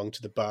 singing along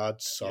to the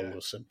Bard's song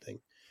or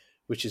something,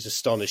 which is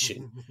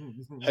astonishing.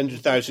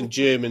 100,000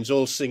 Germans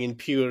all singing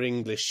pure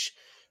English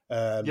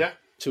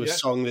to a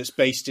song that's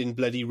based in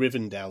bloody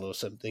Rivendell or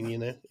something, you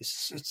know.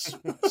 It's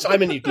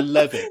Simon, you'd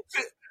love it.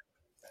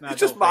 It's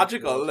just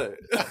magical, isn't it?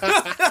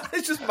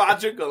 It's just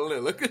magical, isn't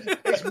it? Look.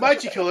 It's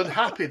magical and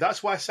happy.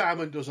 That's why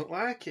Simon doesn't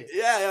like it.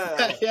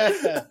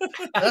 Yeah.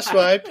 That's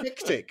why I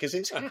picked it, because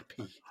it's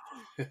happy.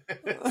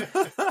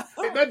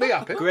 It made me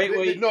happy. Great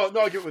way. No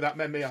argument with that.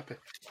 Made me happy.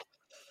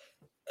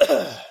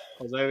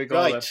 Well, there we go.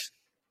 Right. Then.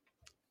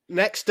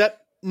 Next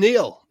up,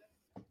 Neil.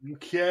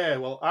 Okay.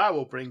 Well, I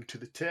will bring to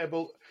the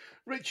table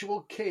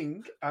Ritual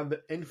King and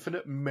the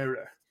Infinite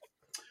Mirror.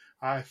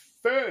 I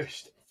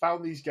first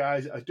found these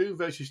guys at a Doom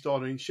Versus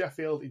Stoner in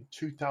Sheffield in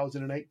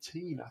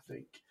 2018, I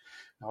think.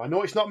 Now, I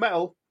know it's not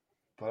metal,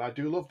 but I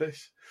do love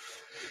this.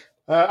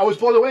 I was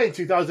blown away in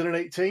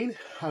 2018,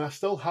 and I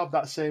still have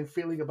that same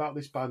feeling about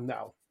this band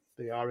now.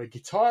 They are a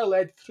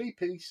guitar-led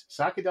three-piece,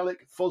 psychedelic,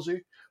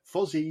 fuzzy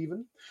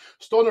even,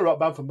 stoner rock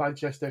band from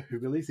Manchester who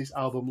released this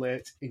album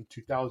late in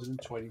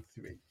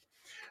 2023.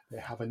 They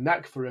have a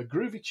knack for a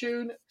groovy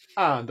tune,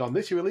 and on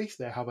this release,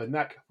 they have a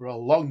knack for a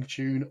long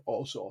tune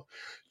also,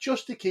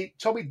 just to keep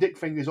Tommy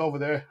Dickfingers over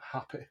there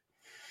happy.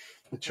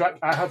 The track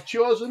I have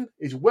chosen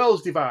is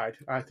Wells Divide.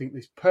 I think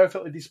this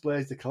perfectly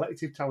displays the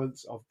collective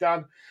talents of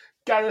Dan,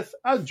 Gareth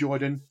and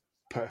Jordan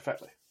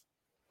perfectly.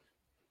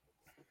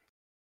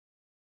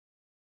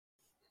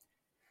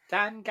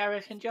 Dan,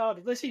 Gareth and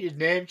Jordan. Listen, you're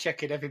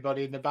name-checking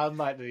everybody in the band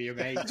like they're your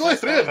mates. There's only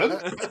three of them.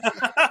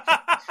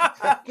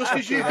 Just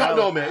because you've got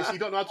no mates, you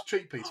don't know how to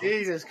treat people.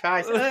 Jesus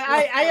Christ.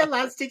 Hey,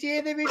 lads, did you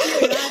hear the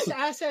review?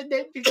 I said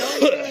that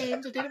before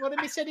names. I didn't want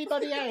to miss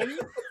anybody out.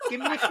 Give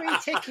me a free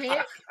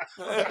ticket.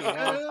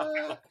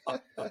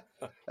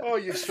 Oh,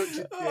 you're such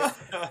a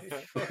dick.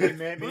 Fucking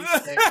made me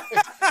sick.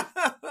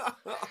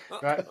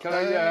 Right, can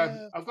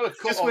I? I've got a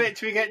cut. Just wait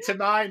till we get to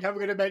mine. I'm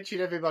going to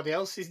mention everybody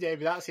else's name.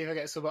 That's see if I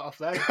get something off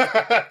there.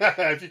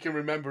 If you can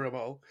remember them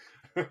all.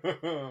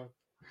 Well,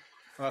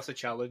 that's a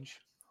challenge.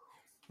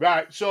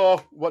 Right,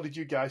 so what did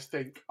you guys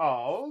think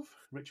of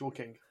Ritual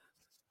King?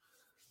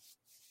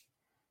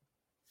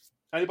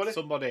 Anybody?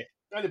 Somebody.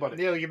 Anybody?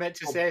 Neil, you meant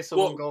to say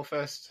someone go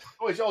first.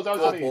 Oh, it's all down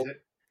to me, is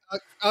it?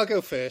 I'll go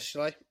first,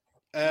 shall I?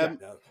 Yeah.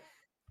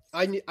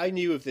 I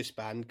knew of this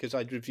band because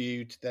I'd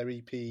reviewed their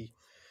EP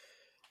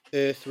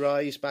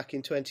Earthrise back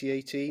in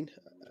 2018,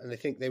 and I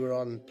think they were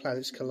on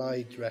Planets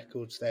Collide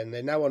Records then.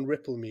 They're now on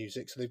Ripple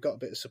Music, so they've got a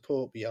bit of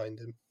support behind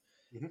them.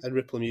 Mm-hmm. And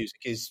Ripple Music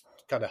is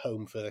kind of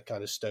home for the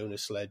kind of stoner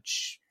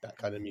sledge, that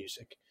kind of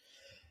music.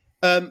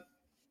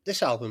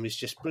 This album is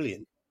just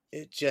brilliant.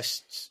 It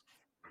just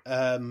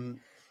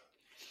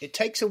it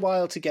takes a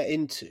while to get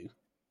into,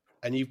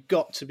 and you've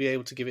got to be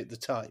able to give it the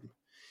time.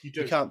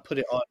 You can't put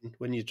it on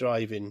when you're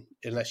driving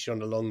unless you're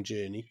on a long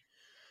journey.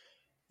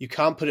 You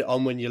can't put it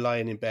on when you're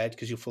lying in bed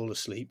because you'll fall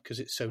asleep because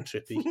it's so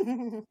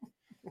trippy,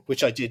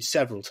 which I did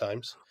several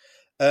times.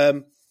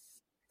 And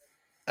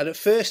at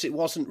first it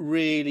wasn't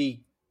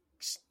really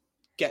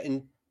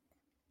getting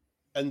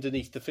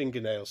underneath the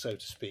fingernail, so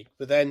to speak.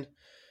 But then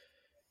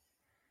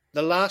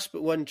the last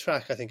but one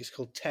track, I think it's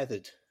called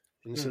Tethered,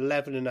 and it's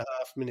 11 and a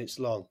half minutes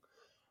long.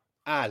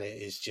 And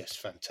it is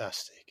just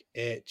fantastic.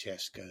 It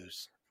just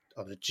goes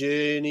on a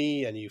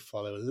journey and you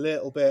follow a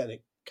little bit and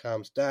it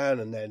calms down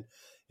and then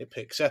it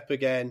picks up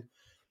again.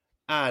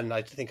 And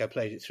I think I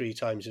played it 3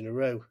 times in a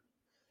row.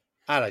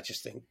 And I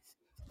just think,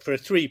 for a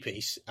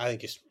 3-piece, I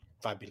think it's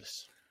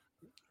fabulous.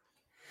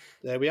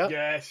 There we are.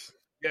 Yes.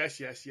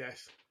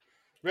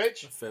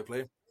 Rich? Fair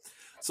play.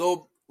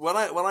 So when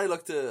I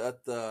looked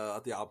at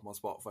the album on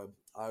Spotify,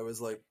 I was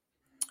like,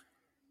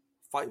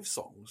 5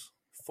 songs,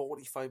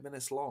 45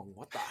 minutes long.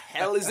 What the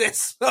hell is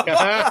this?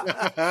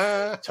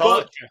 Torture.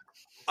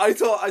 I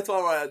thought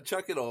I'd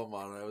check it on,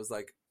 man. I was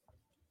like,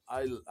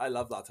 I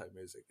love that type of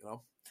music, you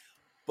know.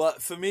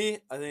 But for me,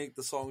 I think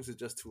the songs are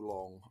just too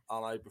long,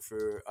 and I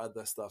prefer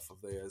other stuff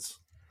of theirs.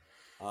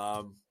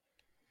 I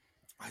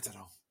don't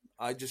know.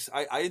 I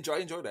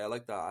enjoyed it. I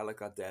like that. I like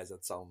that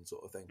desert sound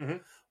sort of thing. Mm-hmm.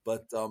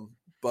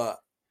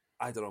 But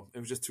I don't know. It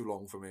was just too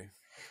long for me.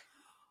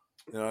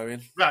 You know what I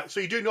mean? Right. So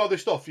you do know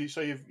this stuff.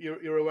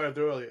 You're aware of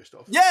the earlier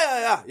stuff.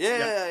 Yeah.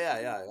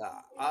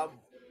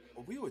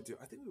 We would do.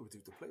 I think we would do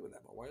to play with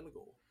them a while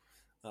ago,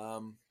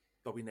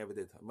 but we never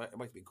did. It might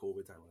have been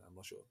COVID time. I'm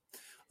not sure.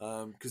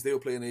 Because they were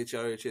playing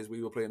HRHs,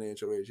 we were playing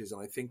HRHs,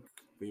 and I think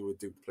we would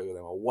do play with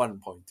them at one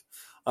point.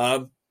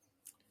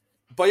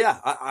 But yeah,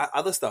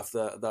 other stuff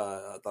that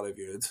I've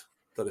heard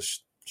that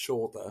is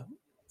shorter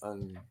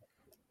and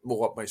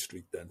more up my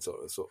street then, so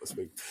to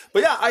speak.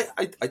 But yeah,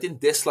 I didn't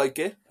dislike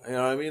it. You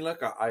know what I mean?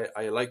 Like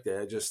I liked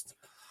it.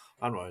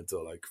 I'm not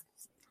into like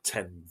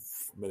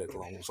 10-minute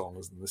long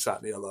songs and this,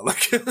 that, and the other.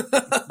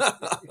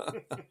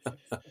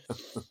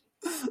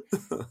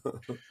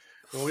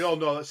 Well, we all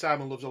know that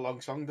Simon loves a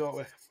long song, don't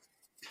we?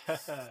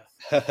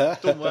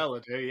 Done well, I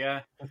do,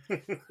 yeah.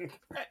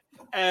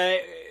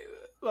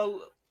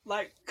 Well,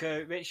 like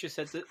Rich just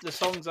said, the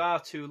songs are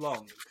too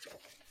long.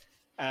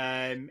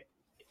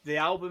 The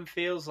album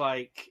feels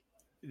like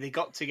they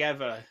got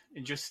together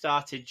and just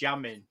started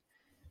jamming,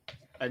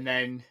 and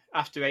then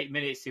after 8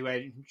 minutes they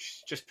went,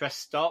 just press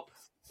stop.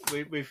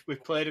 We've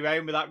played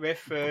around with that riff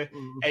for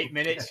 8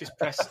 minutes. Just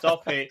press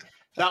stop.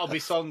 That'll be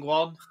song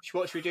 1.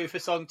 What should we do for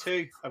song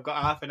 2? I've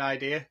got half an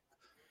idea.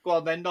 Go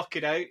on then, knock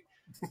it out.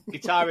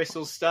 Guitarist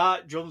will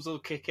start, drums will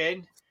kick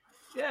in.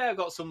 Yeah, I've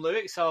got some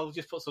lyrics. I'll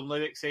just put some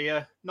lyrics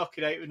here. Knock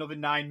it out with another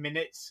 9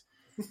 minutes.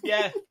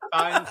 Yeah,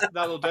 fine,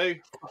 that'll do.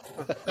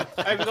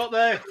 Hey, we got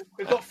there.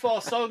 We've got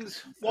 4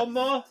 songs. One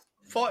more.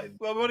 40,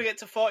 well, we want to get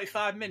to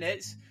 45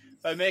 minutes,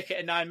 but make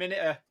it a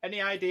 9-minute.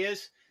 Any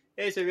ideas?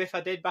 Here's a riff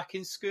I did back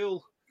in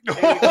school. Here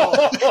we go.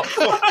 1,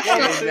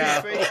 2,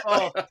 3,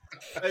 4.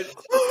 And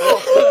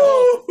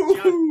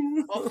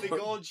off we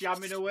go,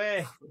 jamming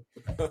away.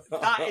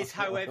 That is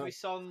how every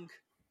song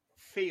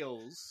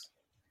feels.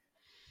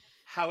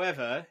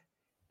 However,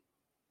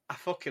 I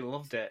fucking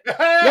loved it. You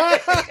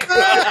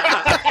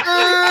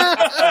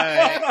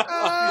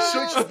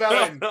switched the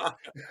bell.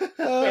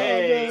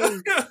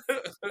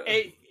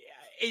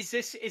 Is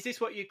this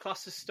what you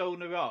class as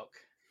stoner rock?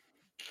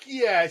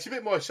 Yeah, it's a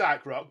bit more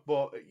psych rock,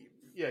 but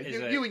yeah,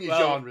 you and your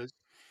genres.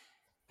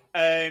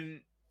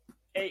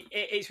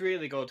 It's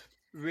really good.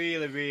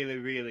 Really, really,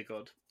 really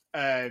good.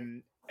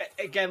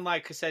 Again,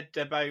 like I said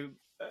about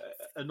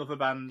another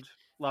band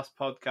last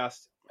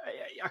podcast,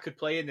 I could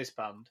play in this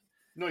band.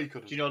 No, you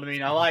couldn't. Do you know what I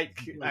mean? I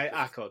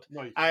could.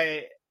 No,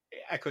 I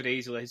could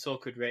easily. So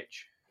could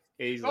Rich.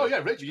 Easily. Oh yeah,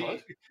 Rich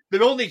could.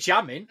 They're only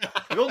jamming.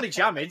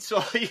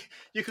 So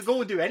you could go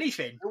and do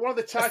anything. They're one of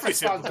the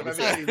tightest bands I've ever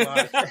seen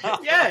live.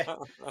 Yeah.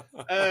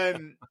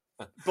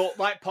 But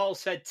like Paul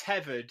said,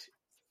 Tethered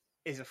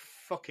is a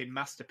fucking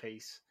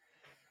masterpiece.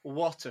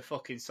 What a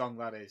fucking song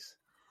that is.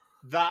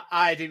 That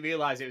I didn't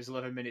realise it was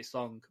 11 minutes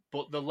long,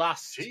 but the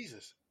last...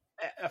 Jesus.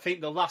 I think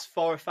the last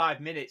 4 or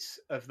 5 minutes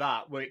of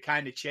that, where it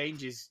kind of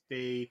changes,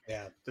 the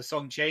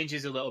song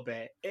changes a little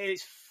bit.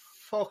 It's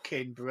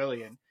fucking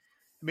brilliant.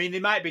 I mean, they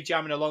might be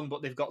jamming along,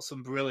 but they've got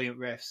some brilliant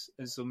riffs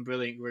and some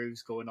brilliant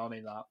grooves going on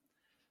in that.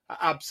 I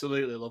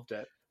absolutely loved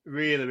it.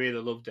 Really,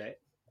 really loved it.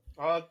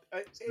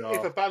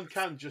 If a band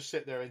can just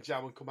sit there and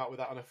jam and come out with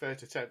that on a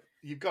 30 attempt,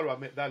 you've got to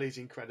admit that is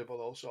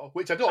incredible. Also,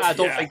 which I don't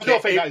think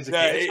that is the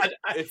case.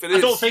 I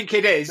don't think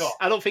it is. No.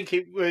 I don't think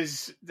it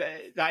was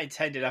that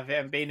intended. I think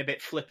I'm being a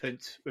bit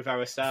flippant with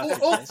our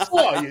staff.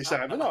 Are you,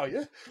 Simon? Are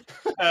you?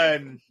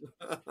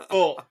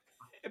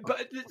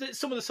 But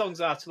some of the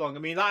songs are too long. I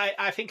mean,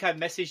 I think I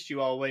messaged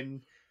you all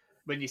when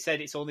you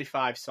said it's only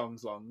 5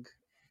 songs long,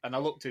 and I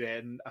looked at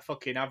it and I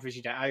fucking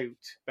averaged it out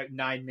about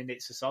 9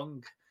 minutes a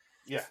song.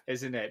 Yeah,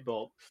 isn't it?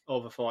 But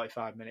over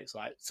 45 minutes,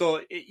 like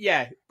so.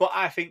 Yeah, but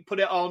I think put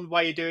it on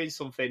while you're doing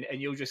something,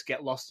 and you'll just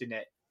get lost in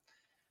it.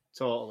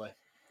 Totally,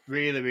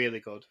 really,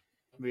 really good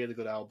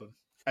album.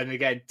 And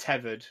again,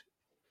 Tethered,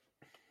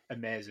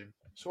 amazing.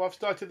 So I've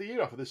started the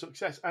year off with a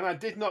success, and I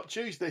did not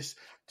choose this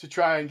to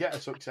try and get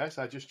a success.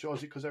 I just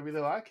chose it because I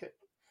really like it.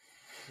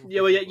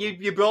 Yeah, well,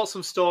 you brought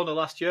some Stoner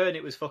last year, and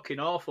it was fucking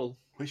awful.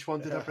 Which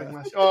one did I bring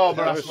last year? Oh,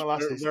 Morass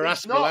Molasses.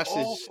 Morass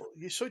Molasses.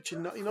 You're such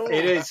a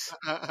It is.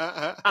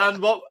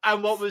 And what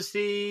was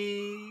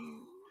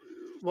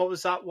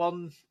that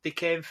one? They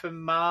came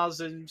from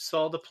Mars and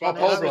saw the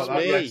planet. That was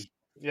me.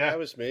 Yeah, that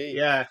was me.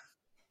 Yeah.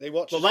 They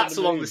watched. Well, that's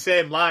along the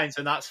same lines,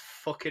 and that's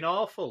fucking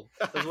awful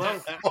as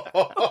well.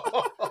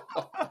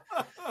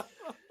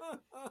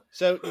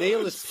 So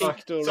Neil has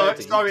peaked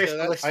already. Sorry,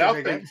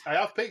 I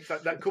have peaked.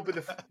 That could be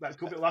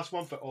the last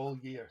one for all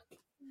year.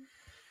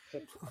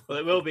 Well,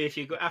 it will be if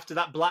you go after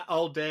that Black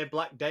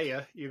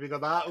Day. You'll be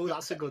going, oh,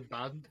 that's a good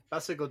band.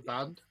 That's a good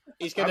band.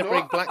 He's going to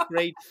bring Black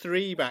Braid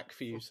 3 back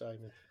for you,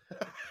 Simon.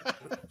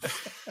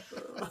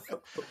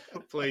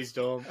 Please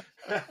don't.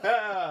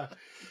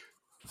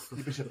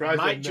 You'd be surprised.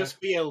 Might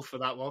just be ill for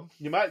that one.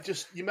 You might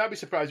be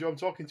surprised who I'm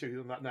talking to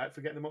on that night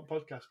for getting them on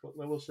podcast, but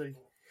we'll see.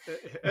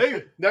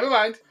 Never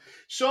mind.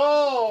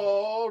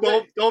 So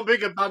don't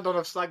bring a band on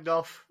I've slagged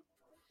off.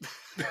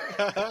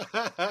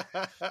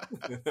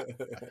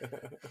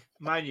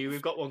 Mind you,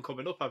 we've got one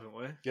coming up, haven't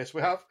we? Yes,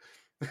 we have.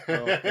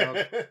 I'm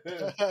glad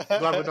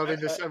we're not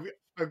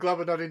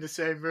in the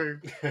same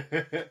room.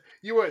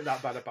 You weren't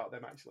that bad about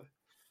them, actually.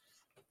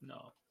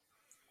 No,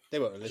 they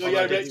weren't. So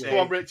yeah, Rich, go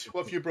on, Rich.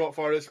 What have you brought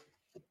for us?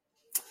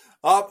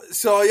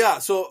 So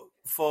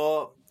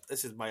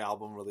this is my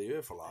album of the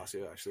year for last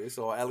year, actually.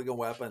 So Elegant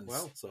Weapons.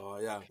 Wow. So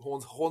yeah,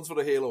 Horns for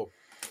the Halo.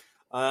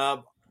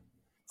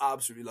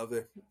 Absolutely love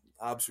it.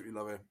 Absolutely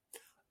love it.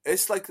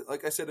 It's like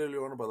I said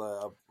earlier on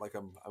about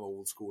I'm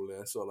old school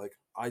there. So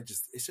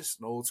it's just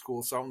an old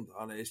school sound,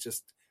 and it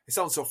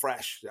sounds so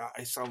fresh.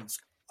 It sounds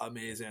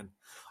amazing,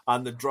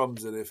 and the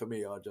drums in it for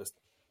me are just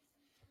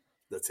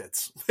the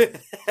tits.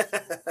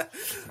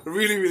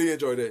 Really, really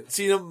enjoyed it.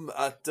 Seen them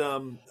at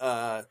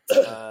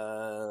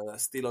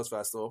Steelers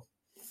Festival,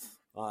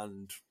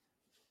 and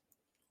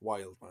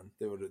wild, man.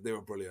 They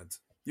were brilliant.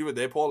 You were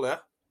there, Paul?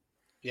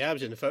 Yeah, I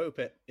was in the photo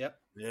pit. Yep.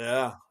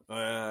 Yeah.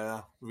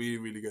 Really,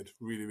 really good.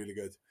 Really, really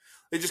good.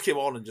 They just came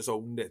on and just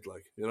owned it,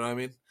 you know what I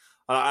mean?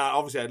 And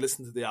obviously, I'd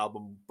listened to the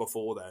album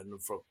before then,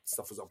 for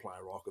stuff was on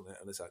Planet Rock and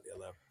this, that, the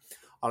other,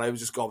 and I was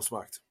just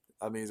gobsmacked.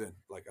 Amazing.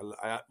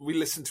 We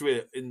listened to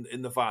it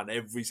in the van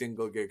every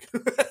single gig.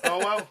 Oh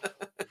wow.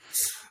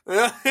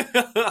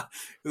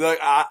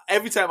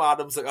 Every time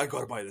Adam's like, I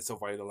gotta buy this on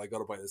vinyl.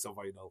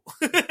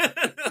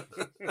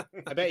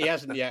 I bet he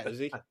hasn't yet, has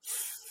he?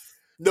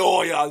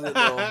 No, he hasn't.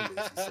 No.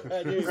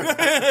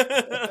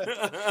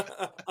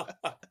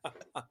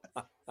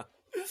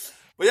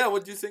 But yeah,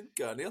 what do you think,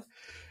 Neil?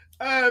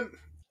 I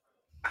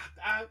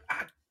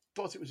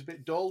thought it was a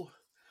bit dull.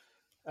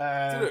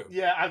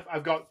 Yeah,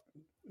 I've got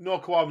no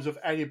qualms of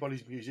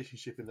anybody's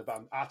musicianship in the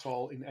band at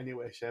all, in any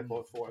way, shape,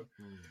 or form.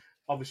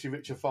 Obviously,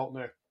 Richard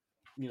Faulkner.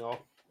 I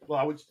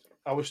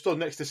was stood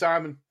next to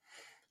Simon.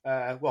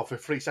 For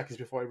 3 seconds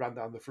before he ran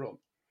down the front.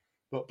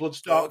 But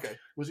Bloodstock,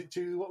 was it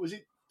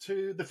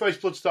to the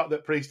first Bloodstock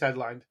that Priest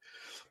headlined?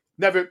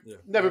 Never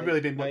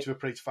really been much of a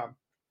Priest fan.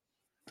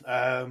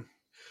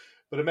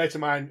 But a mate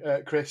of mine,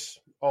 Chris,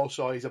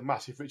 also he's a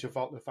massive Richard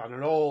Faulkner fan,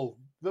 and all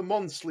the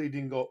months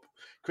leading up,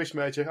 Chris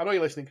Major, I know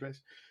you're listening, Chris.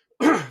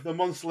 The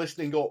months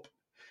listening up,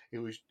 it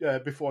was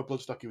before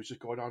Bloodstock. He was just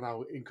going on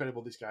how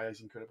incredible this guy is.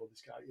 He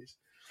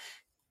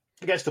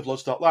gets to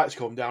Bloodstock, lights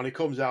come down. He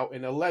comes out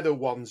in a leather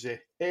onesie,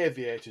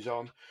 aviators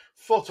on,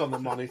 foot on the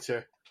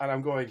monitor, and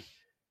I'm going,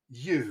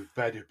 "You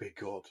better be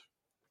good."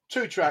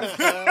 2 tracks,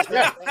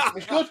 yeah,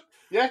 it's good.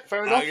 Yeah,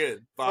 fair enough.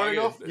 Fair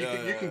enough.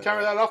 You can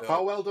carry that off.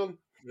 Pal. Well done.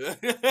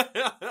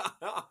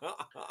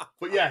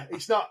 But yeah,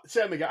 it's not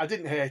same again. I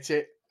didn't hate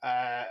it.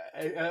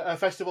 A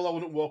festival, I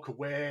wouldn't walk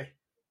away,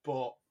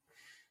 but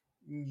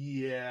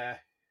yeah,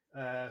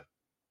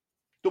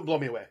 don't blow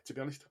me away, to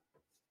be honest.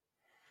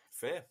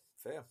 Fair.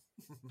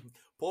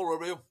 Paul, what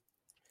about you?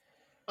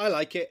 I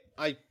like it.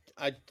 I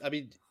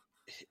mean,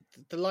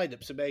 the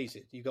lineup's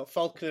amazing. You've got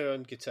Faulkner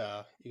on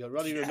guitar, you've got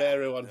Ronnie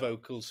Romero on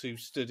vocals, who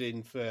stood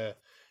in for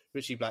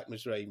Richie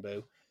Blackmore's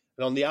Rainbow,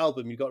 and on the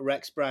album you've got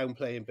Rex Brown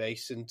playing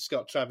bass and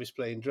Scott Travis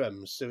playing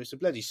drums. So it's a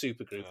bloody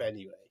supergroup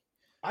anyway.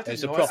 I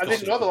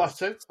didn't know the last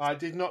two. I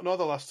did not know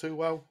the last two.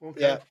 Well,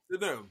 okay. Yeah.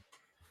 Didn't know.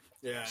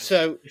 Yeah.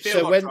 So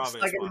when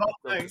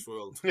this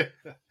world.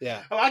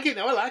 Yeah, I like it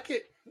now. I like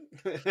it.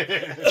 Here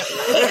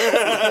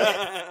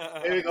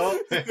we go.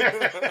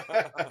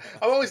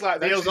 I've always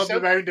liked them. Neil's on the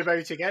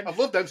roundabout again. I've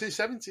loved them since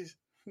the 70s.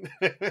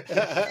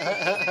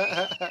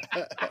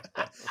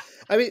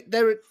 I mean,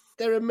 they're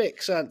a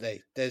mix, aren't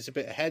they? There's a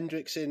bit of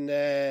Hendrix in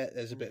there.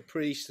 There's a bit of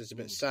Priest. There's a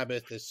bit of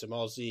Sabbath. There's some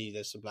Ozzy.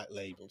 There's some Black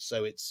Label.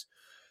 So it's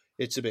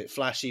a bit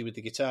flashy with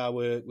the guitar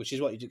work, which is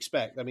what you'd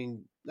expect. I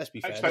mean, let's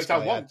be fair.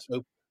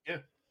 Yeah.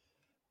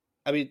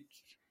 I mean,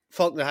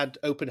 Faulkner had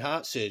open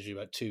heart surgery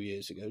about 2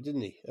 years ago,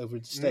 didn't he? Over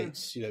in the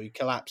States, he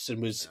collapsed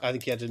and was. I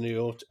think he had an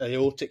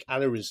aortic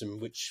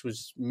aneurysm, which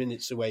was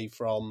minutes away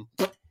from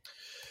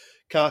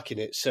carking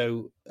it.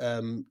 So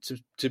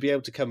to be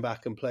able to come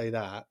back and play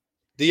that.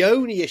 The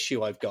only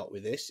issue I've got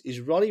with this is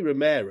Ronnie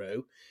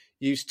Romero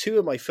used 2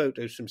 of my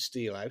photos from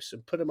Steelhouse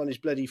and put them on his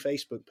bloody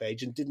Facebook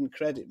page and didn't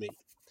credit me.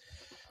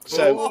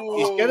 So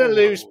he's going to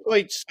lose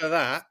points for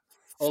that,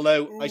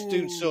 although I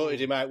soon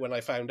sorted him out when I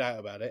found out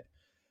about it.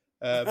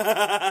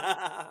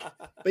 But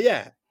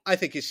yeah, I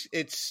think it's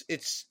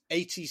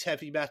 80s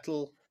heavy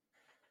metal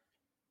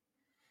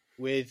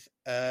with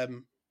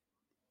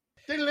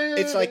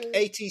it's like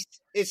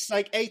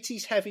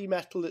 80s heavy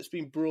metal that's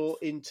been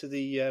brought into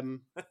the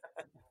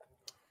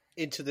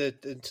into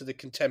the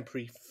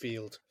contemporary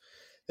field.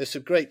 There's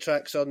some great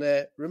tracks on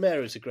there.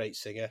 Romero's a great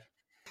singer.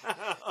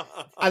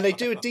 And they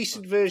do a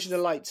decent version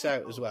of Lights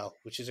Out as well,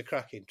 which is a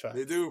cracking track.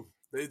 They do,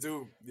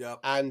 yeah.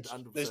 And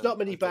there's not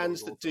many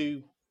bands that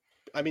do.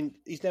 I mean,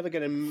 he's never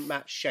going to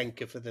match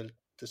Schenker for the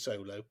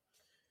solo,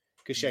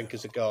 because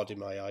Schenker's a god in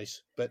my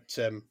eyes. But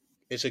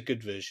it's a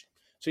good version.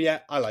 So yeah,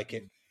 I like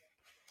it.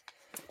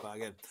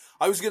 Again,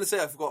 I was going to say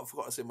I forgot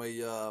to say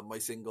my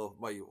single,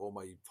 my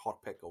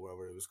hot pick or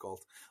whatever it was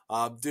called,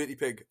 Dirty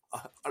Pig,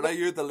 and I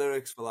heard the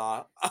lyrics for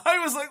that. I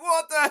was like,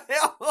 "What the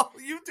hell,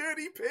 you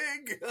dirty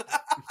pig!"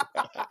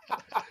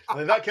 Well,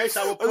 in that case,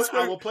 I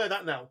will play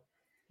that now.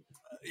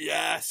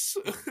 Yes.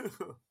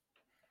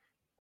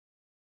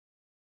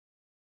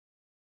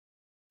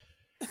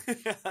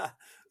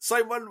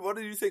 Simon, what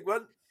did you think,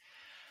 man?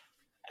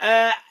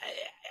 It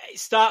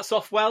starts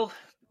off well.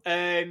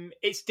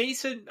 It's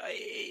decent.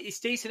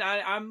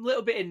 I'm a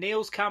little bit in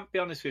Neil's camp, to be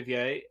honest with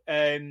you.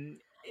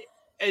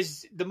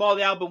 As the more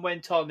the album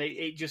went on,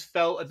 it just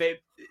felt a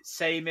bit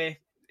samey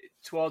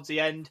towards the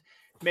end.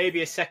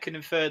 Maybe a second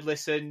and third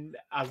listen,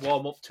 I'd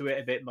warm up to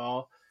it a bit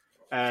more.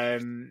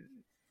 But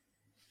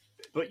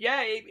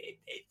yeah,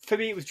 for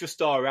me, it was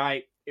just all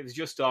right. It was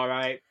just all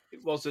right.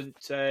 It wasn't.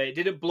 It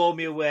didn't blow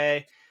me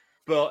away,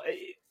 but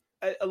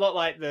a lot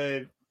like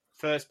the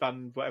first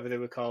band, whatever they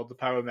were called, the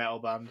power metal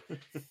band.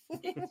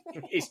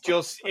 It's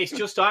just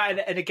all right.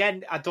 And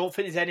again, I don't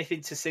think there's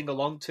anything to sing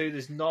along to.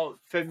 There's not,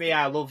 for me.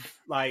 I love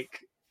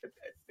like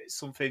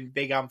something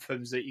big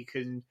anthems that you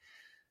can,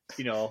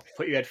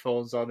 put your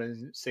headphones on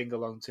and sing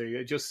along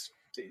to. It's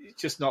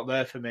just not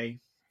there for me.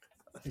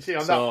 You see,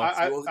 on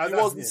that, you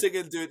wasn't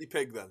singing Dirty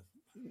Pig then.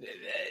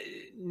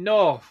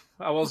 No,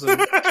 I wasn't.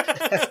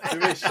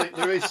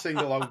 there is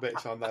sing-along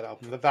bits on that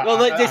album.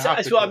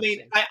 That's what I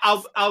mean.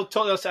 I'll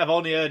totally honest, I've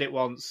only heard it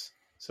once,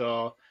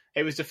 so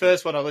it was the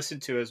first one I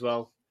listened to as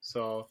well.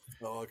 So,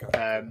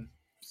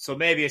 so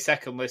maybe a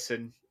second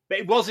listen. But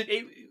it wasn't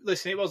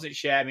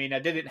shit. I mean, I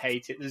didn't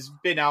hate it. There's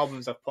been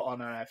albums I've put on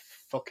and I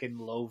fucking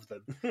loathe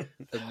them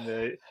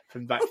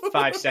from like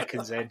 5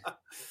 seconds in.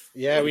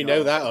 Yeah, we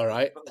know that, all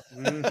right.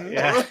 Mm-hmm.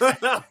 Yeah.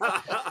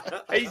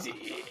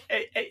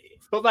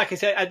 But like I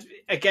said,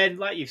 again,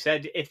 like you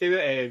said, if they were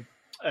at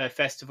a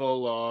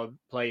festival or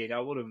playing,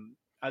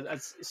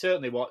 I'd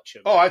certainly watch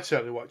them. Oh, I'd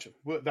certainly watch them.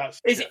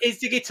 Is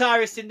the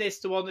guitarist in this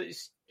the one that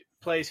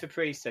plays for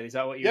Priest? Then is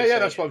that what you? Yeah,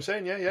 that's what I'm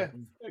saying. Yeah.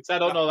 Because I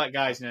don't know that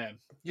guy's name.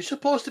 You're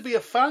supposed to be a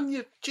fan.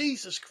 You,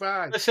 Jesus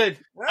Christ! Listen,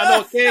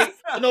 I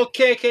know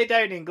KK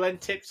Downing, Glenn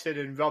Tipton,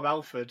 and Rob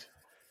Alford.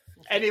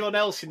 Anyone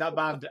else in that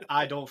band,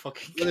 I don't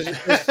fucking care.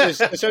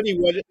 There's only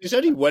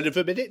one of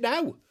them in it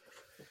now.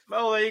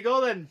 Well, there you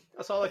go then.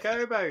 That's all I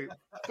care about.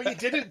 But you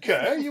didn't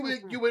care.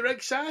 You were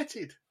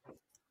excited.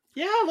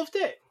 Yeah, I loved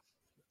it.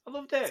 I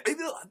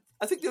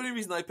think the only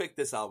reason I picked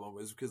this album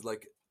was because,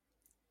 like,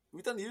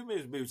 we don't hear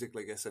music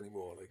like this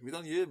anymore. Like, we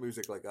don't hear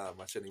music like that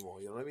much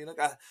anymore. You know what I mean? Like,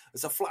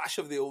 it's a flash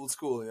of the old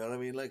school. You know what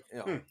I mean? Like,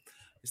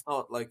 it's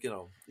not like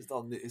it's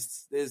not.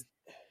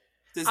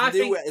 There's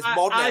new, it's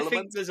modern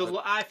elements.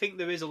 I think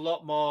there is a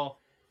lot more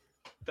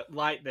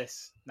like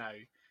this now.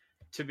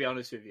 To be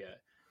honest with you,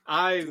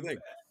 I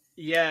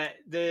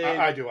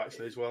do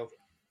actually as well.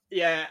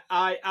 Yeah,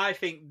 I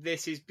think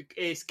this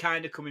is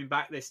kind of coming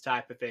back, this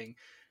type of thing.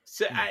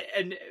 So,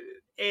 and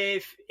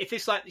if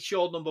it's like the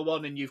show number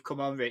 1 and you've come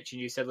on, Rich,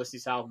 and you said, listen to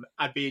this album,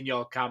 I'd be in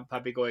your camp.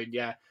 I'd be going,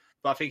 yeah.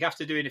 But I think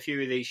after doing a few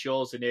of these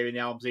shows and hearing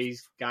the albums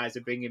these guys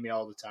are bringing me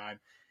all the time,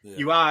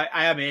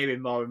 I am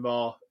hearing more and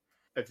more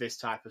of this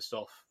type of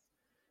stuff.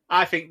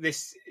 I think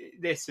this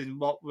and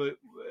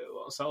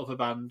what's that other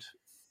band?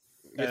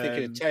 You're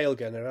thinking of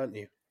Tailgunner, aren't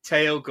you?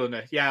 Tail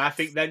Gunner. Yeah, I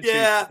think then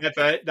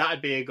together,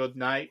 that'd be a good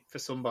night for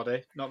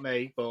somebody. Not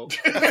me, but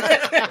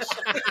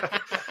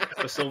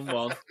for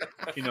someone,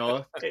 you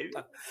know.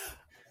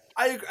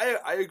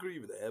 I agree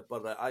with it,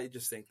 but I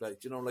just think,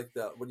 like, you know, like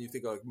that when you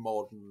think of like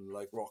modern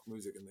like rock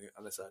music and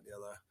this and the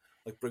other,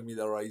 like Bring Me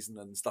the Horizon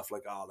and stuff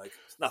like that, like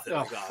it's nothing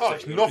like that. Oh,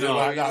 it's nothing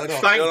like that. No.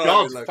 Thank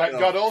God. Like, Thank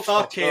God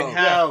also. Fucking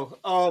hell.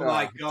 Oh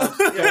my God.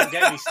 Don't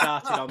get me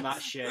started on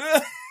that shit.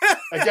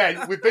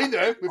 Again, we've been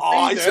there.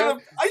 I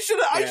should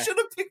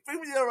have picked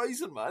Bring Me the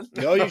Horizon, man.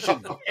 No, you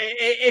shouldn't.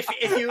 If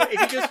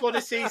you just want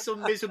to see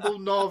some miserable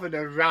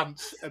northerner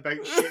rant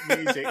about shit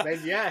music,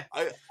 then yeah.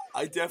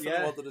 I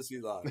definitely wanted to see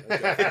that.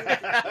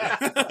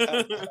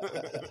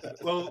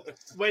 Well,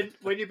 when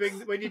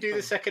you do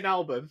the second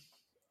album,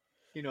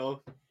 you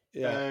know,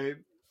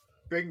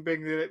 bring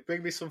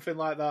me something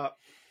like that.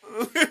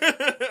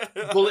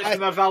 Bullet for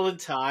My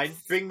Valentine.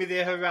 Bring me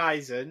the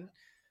Horizon.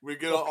 We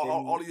get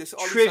all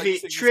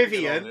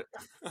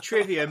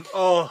Trivium.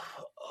 Oh,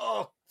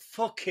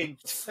 fucking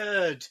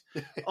turd!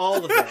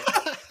 All of it,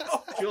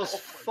 just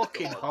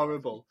fucking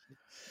horrible.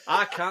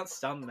 I can't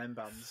stand them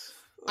bands.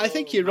 I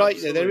think you're right.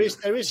 There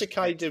is a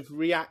kind of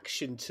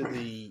reaction to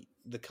the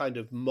kind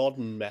of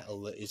modern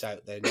metal that is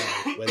out there now,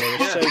 where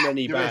there are so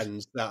many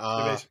bands that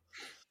are.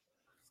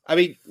 I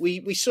mean,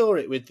 we saw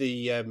it with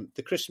the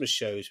Christmas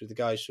shows with the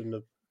guys from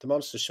the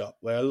Monster Shop,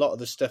 where a lot of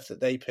the stuff that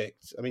they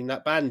picked. I mean,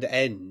 that band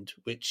End,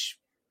 which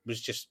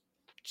was just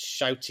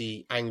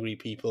shouty, angry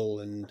people,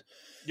 and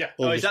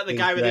Oh, is that the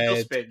guy with the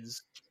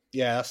dustbins?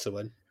 Yeah, that's the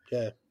one.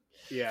 Yeah.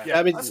 Yeah.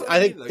 I mean, I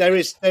think like, there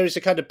is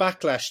a kind of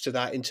backlash to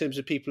that in terms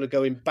of people are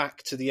going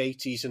back to the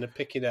 80s and are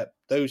picking up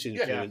those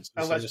influences.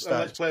 And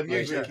let's play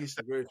music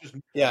instead.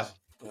 Yeah.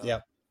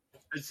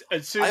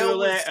 And sooner or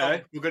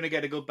later, we're going to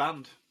get a good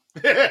band.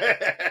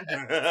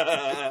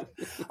 I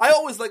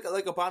always like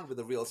a band with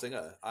a real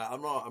singer.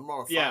 I'm not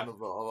a fan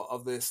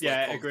of this.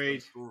 Yeah,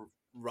 agreed.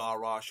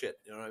 Rah shit.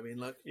 You know what I mean?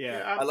 Like,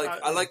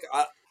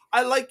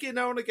 I like it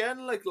now and again.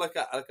 I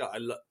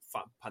love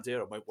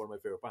Pantera, one of my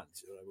favorite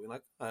bands. You know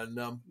what I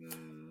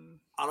mean?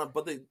 Like,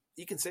 but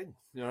he can sing.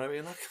 You know what I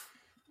mean? Like,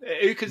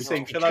 who can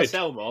sing? Shall I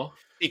sell more?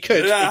 He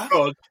could. Yeah.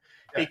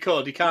 He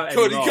could. He can't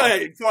anymore.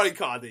 He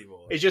can't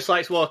anymore. He just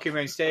likes walking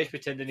around stage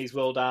pretending he's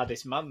world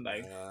hardest man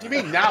now. You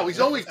mean now? He's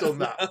always done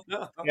that.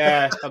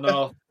 Yeah, I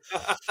know.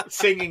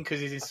 Singing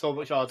because he's in so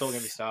much. Oh, don't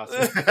get me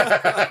started.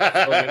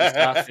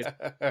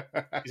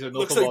 He's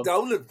Looks like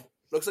Downland.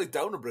 Looks like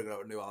Downland bringing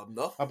out a new album,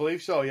 though. I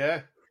believe so.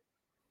 Yeah.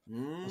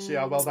 We'll see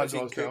how well that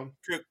goes down.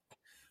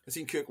 I've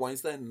seen Kirk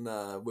Weinstein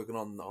working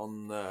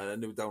on a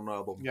new Down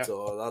album,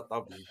 so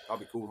that'd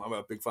be cool. I'm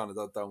a big fan of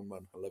that Down,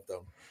 man. I love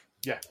Down.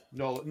 Yeah,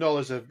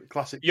 Nola's a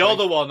classic. You're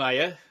the one, are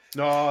you?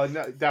 No,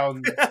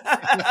 Down.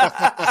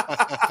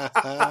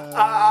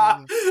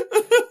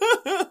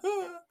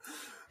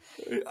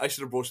 I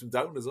should have brought him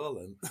Down as well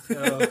then.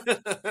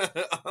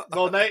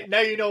 Well,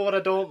 now you know what I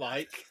don't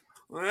like.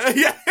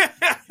 Yeah.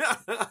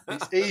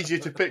 It's easier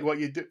to pick what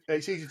you do.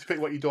 It's easier to pick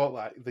what you don't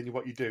like than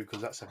what you do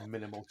because that's a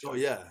minimal choice. Oh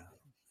yeah.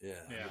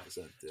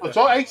 100%, yeah.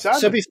 So, hey,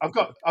 Sam, I've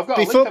got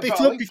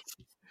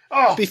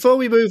before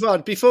we move on,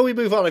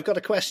 I've got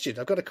a question.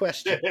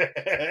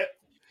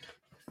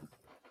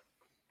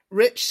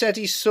 Rich said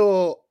he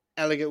saw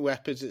Elegant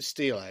Weapons at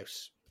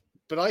Steelhouse,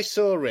 but I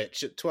saw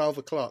Rich at 12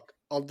 o'clock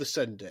on the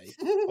Sunday.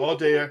 Oh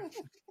dear.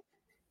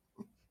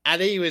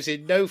 And he was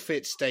in no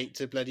fit state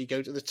to bloody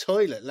go to the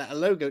toilet, let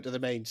alone go to the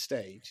main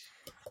stage.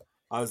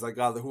 I was like,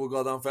 God, the whole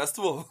goddamn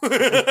festival.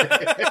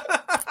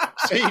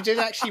 So you did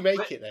actually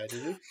make it there,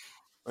 did you?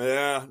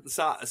 Yeah,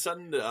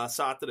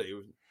 Saturday,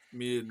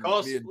 me and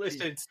Pete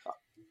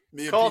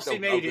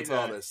made it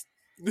there.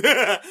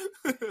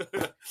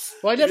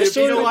 Well, I never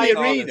saw him in the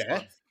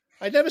arena.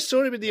 I never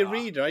saw him in the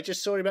arena. I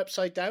just saw him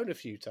upside down a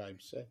few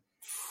times. So.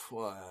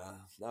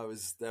 Well, that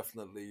was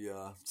definitely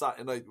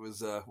Saturday night was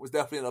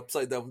definitely an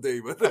upside down day,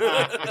 but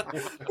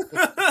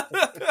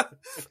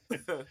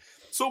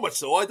so much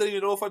so I don't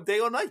even know if I'm day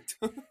or night.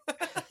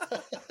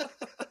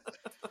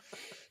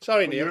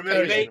 Sorry, Neil.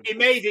 He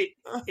made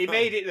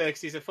it there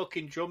because he's a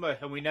fucking drummer,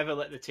 and we never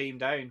let the team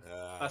down.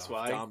 That's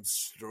why. Damn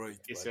straight.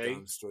 You see?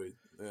 Damn straight.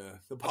 Yeah.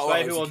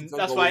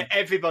 That's why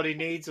everybody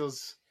needs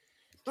us.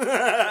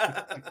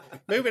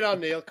 Moving on,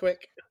 Neil.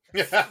 Quick.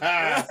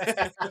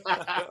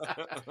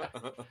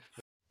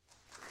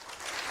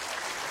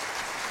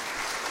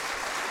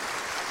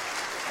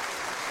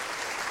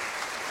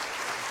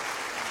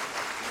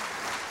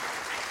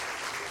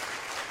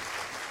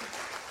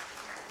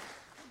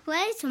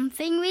 Play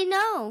something we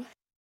know.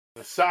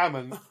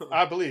 Simon,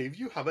 I believe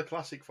you have a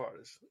classic for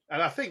us.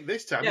 And I think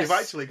this time you've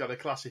actually got a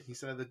classic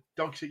instead of the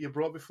dog shit you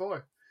brought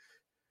before.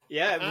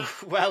 Yeah,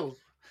 well,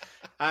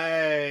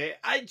 do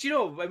you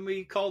know, when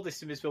we called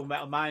this Invisible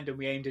Metal Mind and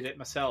we aimed it at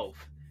myself,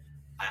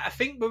 I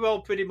think we're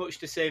all pretty much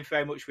the same for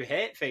how much we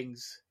hate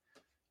things.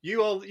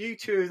 You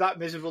two are that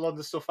miserable on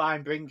the stuff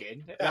I'm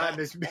bringing, and I'm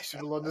as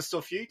miserable on the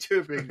stuff you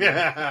two are bringing.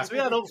 Yeah. So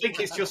I don't think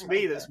it's just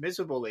me that's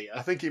miserable here.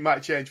 I think it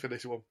might change for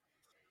this one.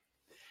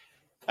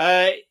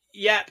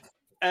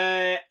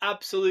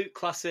 Absolute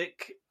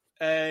classic.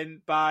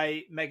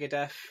 by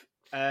Megadeth.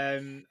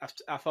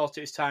 I thought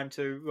it was time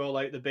to roll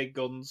out the big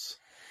guns.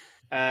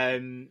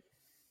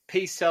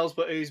 Peace sells,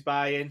 but who's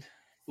buying?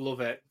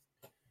 Love it.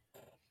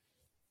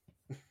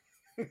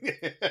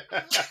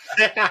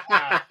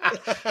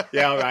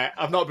 Yeah, all right.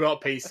 I've not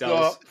brought peace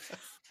sells.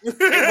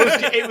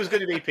 It was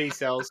going to be peace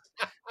sells.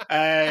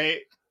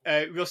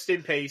 Rust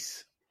in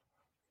Peace.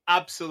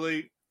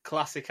 Absolute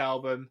classic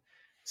album,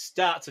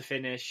 start to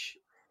finish.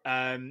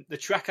 The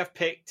track I've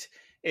picked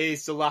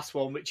is the last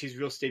one, which is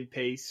Rust in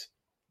Peace.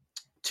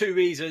 2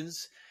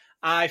 reasons.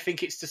 I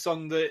think it's the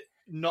song that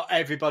not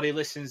everybody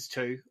listens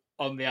to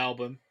on the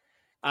album.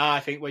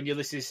 I think when you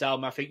listen to this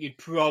album, I think you're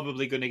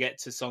probably going to get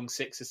to song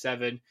 6 or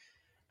 7.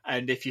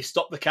 And if you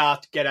stop the car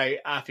to get out,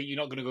 I think you're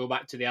not going to go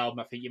back to the album.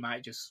 I think you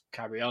might just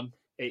carry on.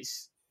 I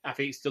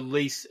think it's the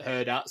least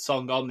heard out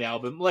song on the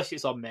album, unless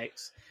it's on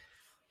mix.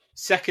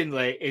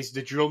 Secondly, is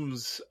the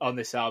drums on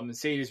this album. And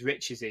seeing as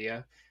Rich is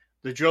here,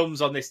 the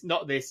drums on this,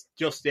 not this,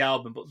 just the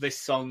album, but this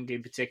song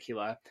in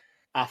particular,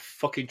 are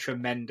fucking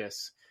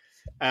tremendous.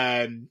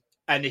 And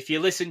if you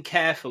listen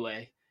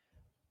carefully,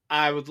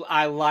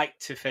 I like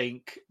to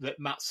think that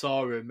Matt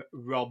Sorum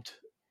robbed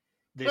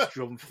this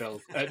drum fill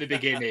at the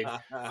beginning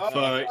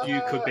for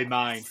You Could Be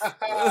Mine.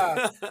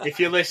 If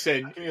you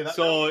listen,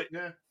 so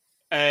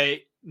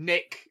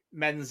Nick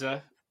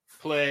Menza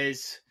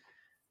plays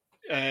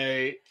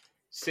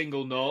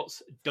single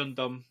notes,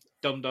 dum-dum,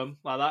 dum-dum,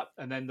 like that,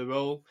 and then the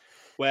roll,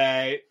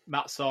 where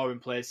Matt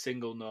Sorum plays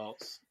single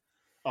notes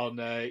on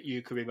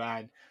You Could Be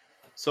Mine.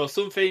 So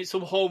some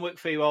homework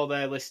for you all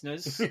there,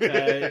 listeners.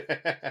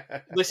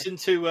 Listen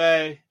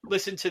to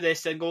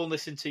this and go and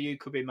listen to You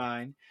Could Be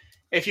Mine.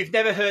 If you've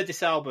never heard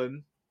this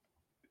album,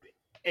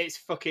 it's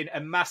fucking a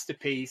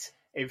masterpiece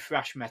in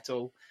thrash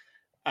metal.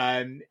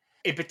 In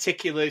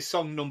particular,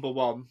 song number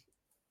 1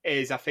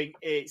 is, I think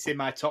it's in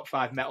my top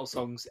 5 metal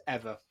songs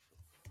ever.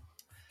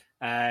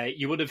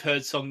 You would have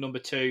heard song number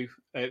 2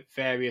 at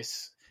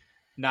various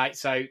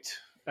nights out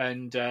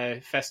and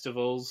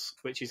festivals,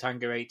 which is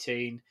Hangar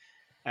 18.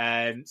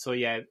 So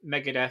yeah,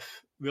 Megadeth,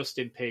 Rust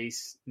in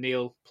Peace.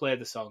 Neil, play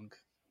the song.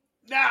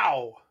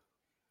 Now!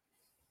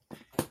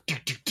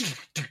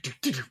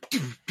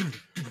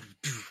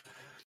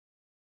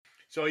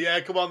 So yeah,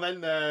 come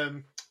on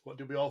then. What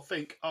do we all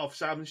think of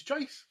Simon's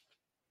choice?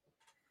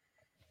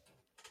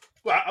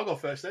 Well, I'll go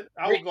first then.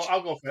 I'll go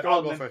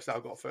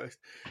first.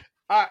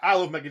 I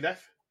love Megadeth.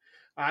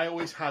 I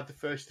always had the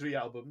first 3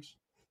 albums,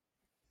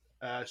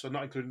 so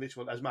not including this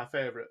one, as my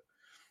favourite.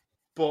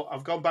 But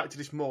I've gone back to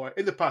this more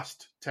in the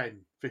past 10,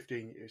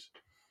 15 years.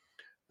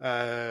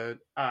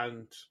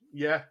 And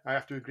yeah, I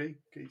have to agree.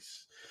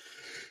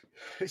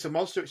 It's a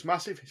monster. It's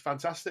massive. It's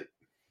fantastic.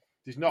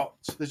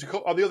 There's a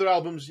couple on the other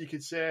albums you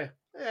could say,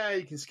 yeah,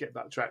 you can skip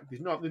that track.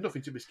 There's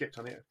nothing to be skipped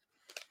on here.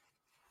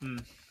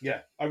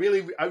 Yeah, I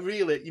really, when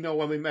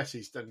we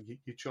messaged and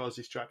you chose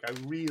this track, I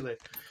really,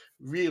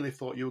 really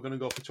thought you were going to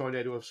go for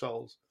Tornado of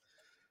Souls.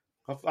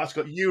 That's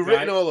got you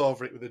written all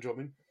over it with the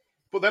drumming.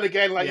 But then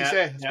again, like you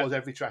say, I suppose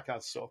every track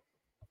has so.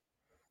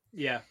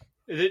 Yeah,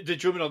 the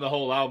drumming on the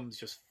whole album is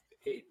just.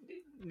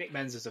 Nick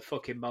Menza's a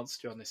fucking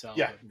monster on this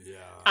album. Yeah.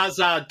 As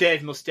are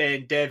Dave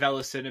Mustaine, Dave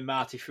Ellison, and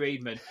Marty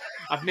Friedman.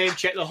 I've name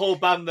checked the whole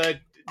band there.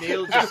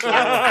 Neil just point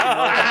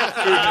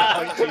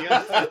to you.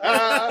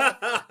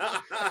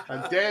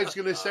 And Dave's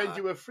going to send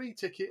you a free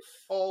ticket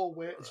all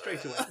way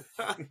straight away.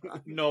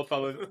 No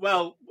problem.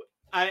 Well,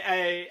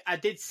 I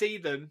did see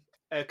them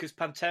because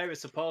Pantera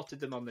supported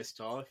them on this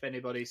tour. If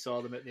anybody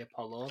saw them at the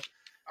Apollo,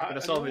 I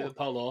saw them at the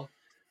Apollo,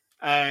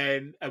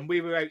 and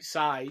we were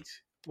outside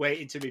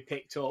waiting to be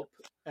picked up.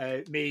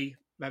 Me,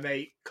 my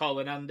mate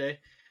Colin, Andy,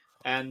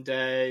 and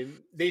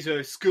these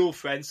are school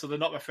friends, so they're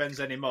not my friends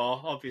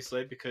anymore,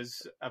 obviously,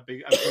 because I've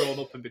grown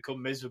up and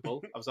become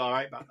miserable. I was all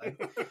right back then.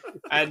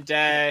 And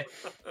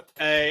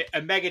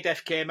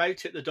Megadeth came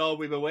out at the door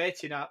we were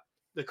waiting at.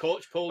 The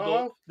coach pulled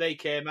up, they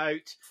came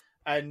out,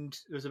 and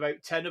there was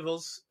about 10 of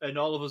us, and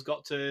all of us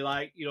got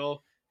to,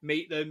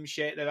 meet them,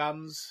 shake their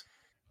hands,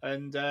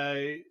 and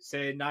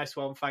say, nice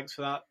one, thanks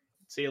for that.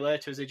 See you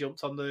later, as they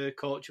jumped on the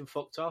coach and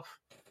fucked off.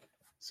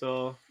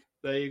 So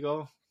there you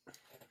go.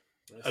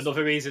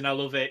 Another reason I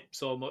love it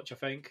so much, I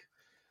think.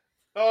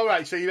 All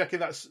right, so you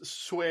reckon that's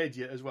swayed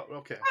you as well?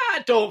 Okay.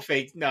 I don't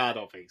think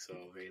so.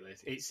 Really,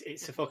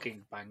 it's a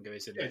fucking banger,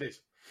 isn't it? It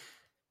is.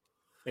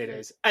 It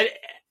is.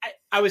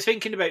 I was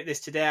thinking about this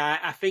today.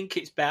 I think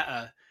it's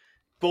better.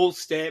 Bold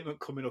statement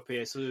coming up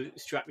here, so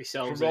strap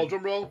yourselves in.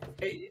 Drum roll.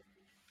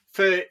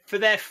 For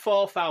their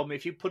 4th album,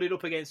 if you put it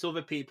up against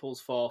other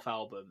people's 4th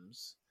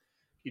albums,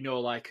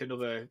 like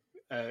another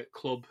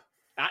club.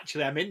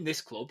 Actually, I'm in this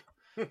club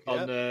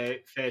on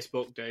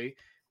Facebook,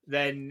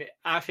 then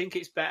I think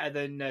it's better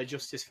than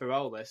Justice for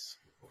All this.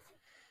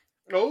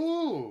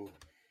 Oh!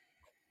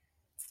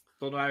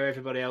 Don't know how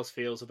everybody else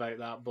feels about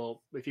that, but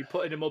if you're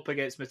putting them up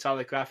against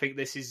Metallica, I think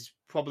this is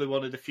probably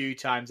one of the few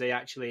times they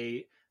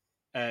actually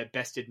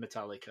bested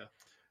Metallica.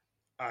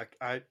 I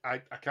can't.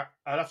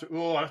 I'd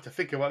have to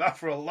think about that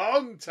for a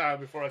long time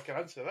before I can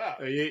answer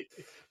that.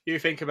 You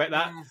think about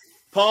that,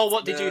 Paul?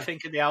 What did you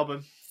think of the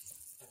album?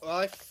 Well,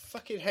 I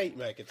fucking hate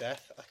Megadeth.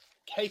 I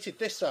hated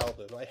this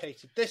album. I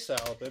hated this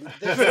album.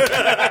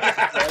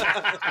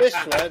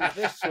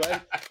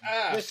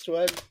 This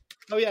one.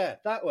 Oh yeah,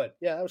 that one.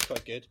 Yeah, that was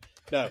quite good.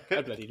 No,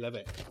 I bloody love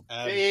it.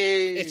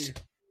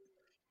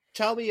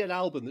 Tell me an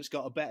album that's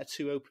got a better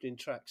 2 opening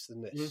tracks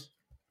than this.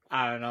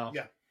 I don't know.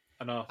 Yeah,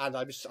 I know. And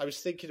I was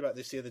thinking about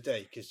this the other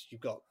day because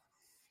you've got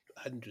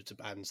hundreds of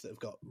bands that have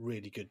got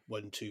really good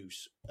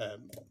 1-2s.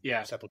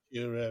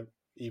 Sepultura,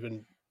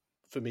 even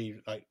for me,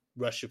 like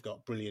Rush have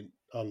got brilliant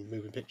on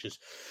Moving Pictures,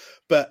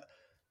 but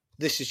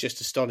this is just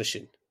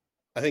astonishing.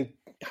 I think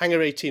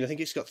Hangar 18. I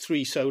think it's got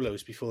 3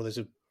 solos before there's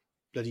a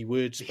bloody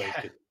word spoken.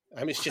 Yeah.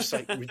 I mean, it's just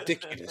like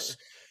ridiculous.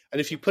 And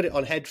if you put it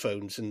on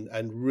headphones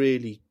and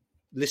really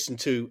listen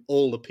to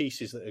all the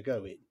pieces that are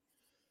going,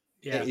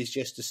 it is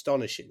just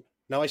astonishing.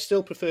 Now, I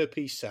still prefer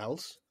Peace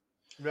Sells,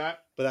 right?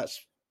 But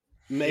that's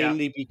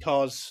mainly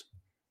because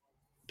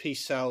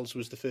Peace Sells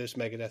was the first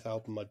Megadeth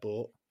album I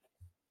bought.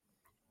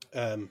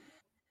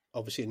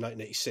 Obviously, in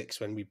 1986,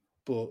 when we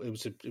bought, it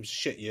was a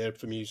shit year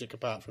for music.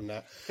 Apart from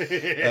that,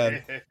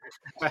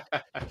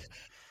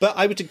 but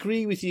I would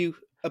agree with you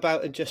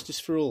about And Justice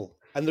for All,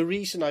 and the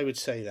reason I would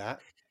say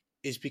that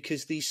is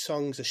because these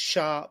songs are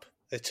sharp,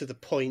 they're to the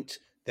point,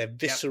 they're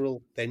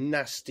visceral, they're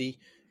nasty,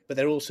 but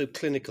they're also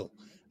clinical.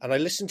 And I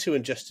listened to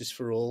And Justice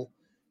for All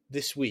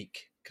this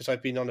week because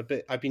I've been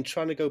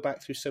trying to go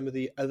back through some of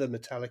the other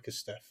Metallica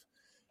stuff.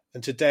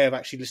 And today I've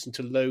actually listened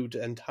to Load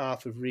and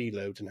half of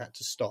Reload and had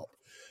to stop.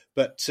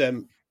 But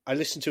I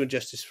listened to And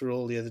Justice for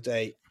All the other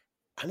day,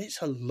 and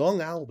it's a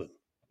long album.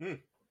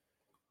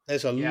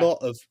 There's a lot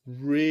of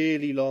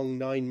really long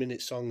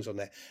 9-minute songs on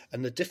there.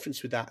 And the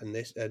difference with that and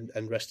this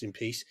and Rest in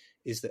Peace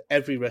is that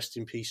every Rest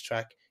in Peace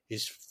track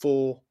is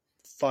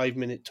 4-5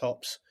 minute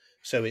tops.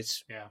 So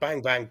it's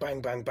bang, bang,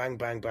 bang, bang, bang,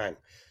 bang, bang.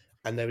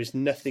 And there is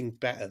nothing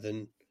better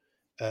than,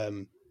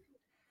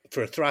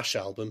 for a thrash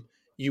album,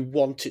 you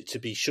want it to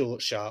be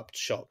short, sharp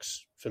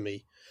shocks for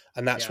me.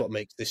 And that's what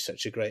makes this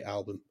such a great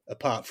album,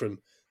 apart from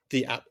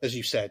the, as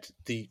you said,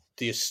 the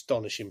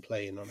astonishing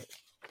playing on it.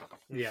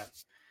 Yeah.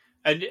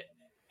 And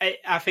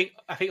I think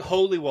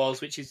Holy Wars,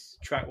 which is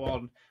track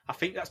 1, I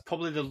think that's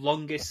probably the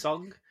longest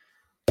song,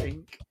 I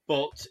think.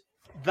 But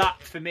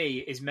that, for me,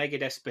 is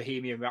Megadeth's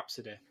Bohemian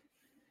Rhapsody.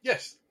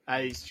 Yes.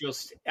 It's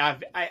just,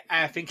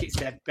 I think it's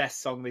their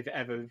best song they've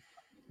ever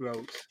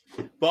wrote.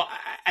 But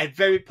I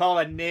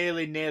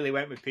nearly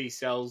went with Peace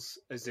Sells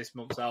as this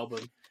month's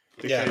album.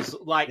 Because,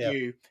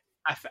 you,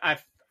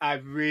 I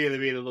really,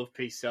 really love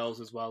Peace Sells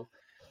as well.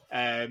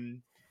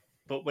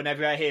 But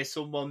whenever I hear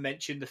someone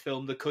mention the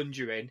film The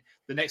Conjuring,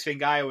 the next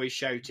thing I always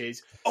shout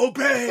is,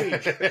 obey!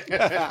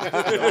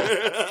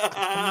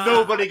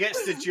 Nobody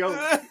gets the joke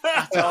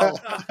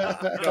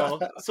at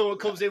all. Someone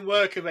comes in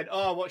work and went,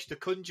 I watched The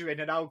Conjuring,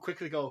 and I'll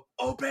quickly go,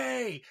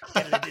 obey!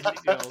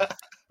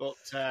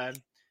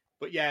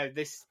 But yeah,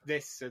 this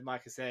and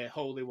like I say,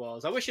 Holy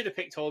Wars. I wish I'd have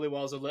picked Holy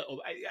Wars a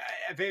little.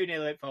 I very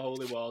nearly went for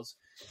Holy Wars,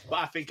 but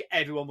I think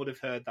everyone would have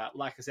heard that.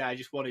 Like I say, I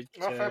just wanted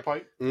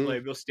to play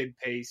Rust in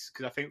Peace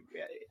because I think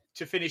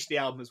to finish the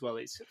album as well,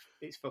 it's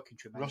fucking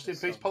tremendous. Rust in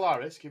Peace,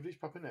 Polaris. Give it its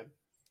proper name.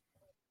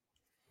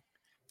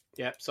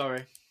 Yep.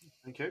 Sorry.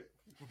 Thank you.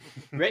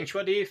 Rich,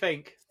 what do you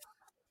think?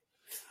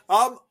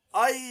 I've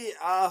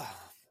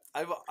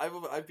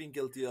been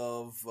guilty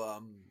of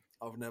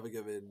never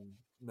giving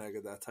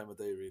Megadeth that time of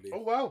day, really. Oh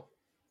wow!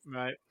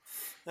 Right.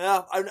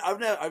 Yeah,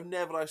 I've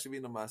never actually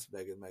been a massive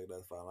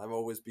Megadeth fan. I've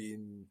always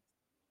been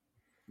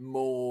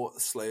more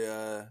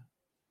Slayer,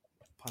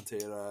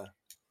 Pantera,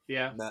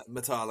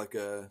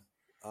 Metallica.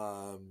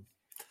 I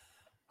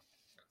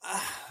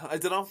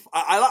don't know.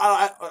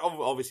 I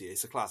obviously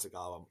it's a classic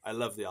album. I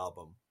love the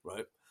album,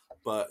 right?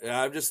 But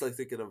yeah, I'm just like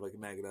thinking of like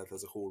Megadeth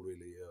as a whole,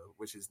 really,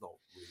 which is not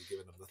really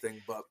giving them the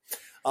thing, but.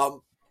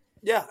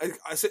 Yeah,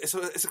 it's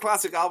a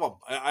classic album.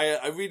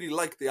 I really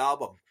like the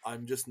album.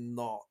 I'm just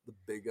not the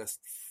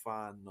biggest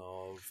fan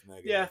of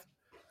Megadeth. Yeah,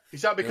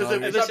 is that because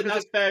of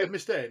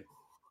Mustaine?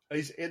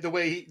 Is the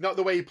way he, not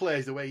the way he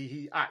plays, the way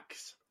he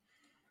acts?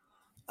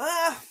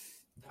 I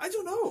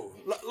don't know.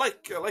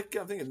 Like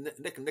I'm thinking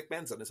Nick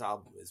Benson. This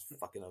album is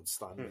fucking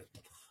outstanding.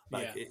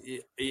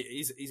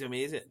 He's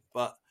amazing.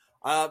 But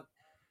and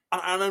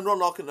I'm not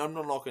knocking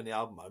the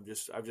album. I've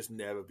just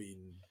never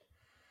been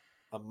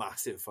a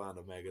massive fan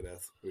of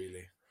Megadeth,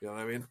 really. You know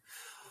what I mean?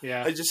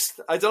 Yeah.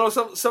 I don't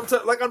know.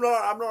 Sometimes, like, I'm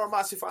not a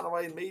massive fan of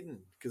Iron Maiden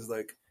because,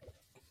 like,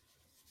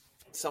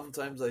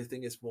 sometimes I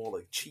think it's more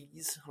like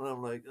cheese, and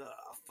I'm like,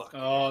 fuck.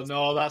 Oh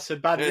no, that's a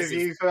bad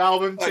review for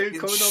album 2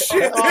 coming up.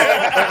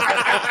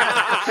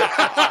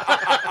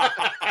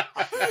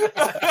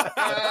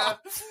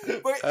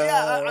 But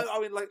yeah, I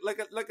mean,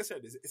 like I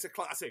said, it's a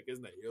classic,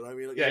 isn't it? You know what I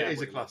mean? Like, yeah, it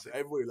is a classic.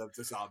 Everybody loves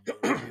this album. You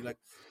know what I mean? Like,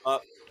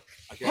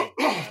 again,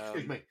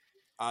 excuse me.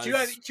 Do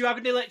you have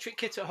an electric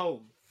kit at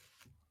home?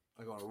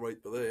 I got it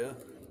right by there, yeah.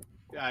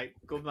 Right,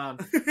 good man.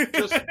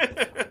 Just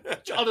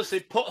honestly,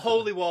 put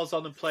Holy Wars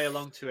on and play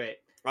along to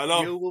it. I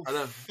know. You will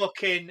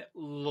fucking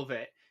love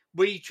it.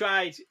 We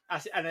tried,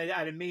 and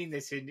I mean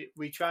this,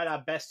 we tried our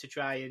best to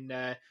try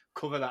and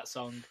cover that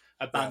song,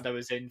 a band I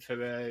was in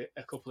for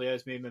a couple of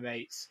years, me and my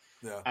mates.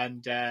 Yeah.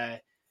 And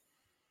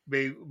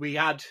we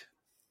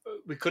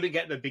couldn't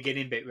get the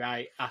beginning bit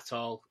right at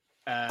all.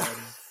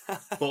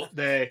 But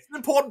it's an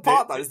important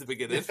part that is the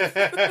beginning.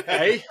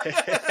 Hey?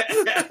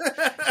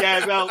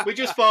 Yeah, well, we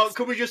just thought,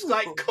 could we just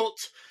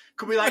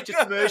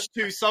just merge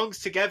two songs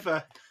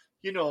together?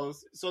 You know,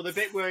 so the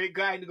bit where it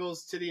kind of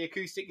goes to the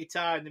acoustic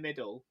guitar in the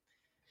middle,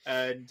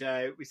 and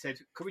we said,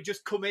 could we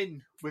just come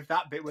in with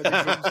that bit where the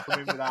drums come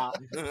in with that?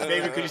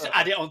 Maybe we could just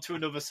add it onto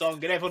another song,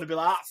 and everyone would be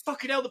like,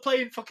 fucking hell, they're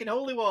playing fucking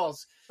Holy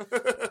Wars.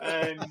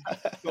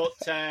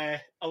 But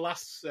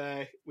alas,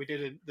 we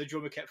didn't. The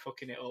drummer kept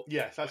fucking it up.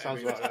 Yes, that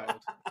sounds right.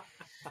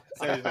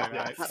 Sounds about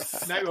right.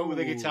 Nothing wrong with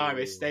the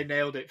guitarist. They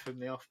nailed it from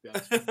the off.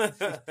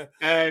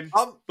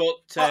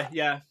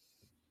 Yeah.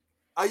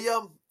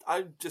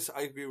 I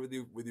agree with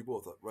you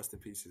both. That Rest in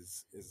Peace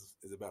is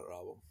a better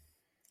album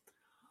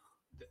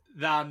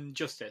than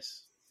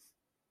Justice.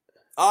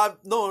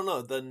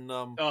 No,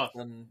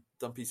 than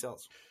Peace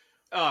Sells.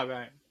 Oh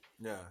right.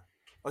 Yeah.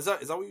 Is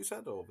that what you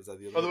said, or was that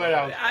the other way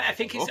around? I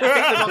think it's.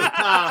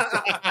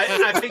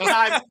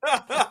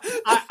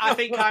 I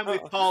think I'm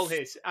with Paul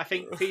here. I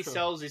think Peace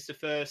Sells is the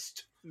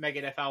first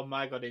Megadeth album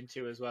I got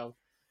into as well.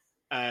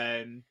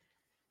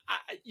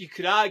 You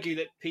could argue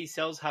that Peace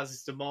Sells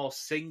has the more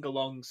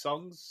sing-along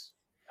songs,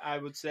 I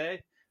would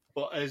say,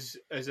 but as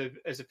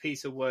a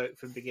piece of work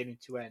from beginning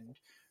to end,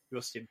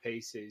 Rust in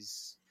Peace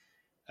is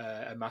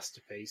a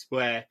masterpiece.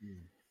 Where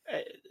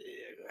I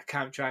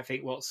can't try and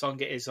think what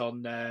song it is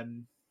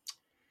on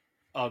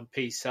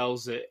Peace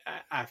Sells that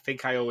I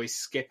think I always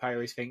skip. I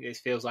always think this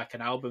feels like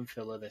an album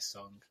filler, this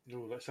song.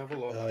 Oh, let's have a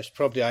look. It's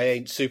probably I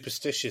Ain't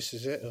Superstitious,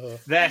 is it? Or...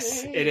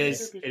 Yes, it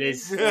is. It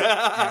is.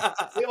 Yeah.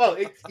 Well,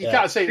 you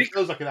can't say it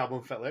feels like an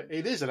album filler.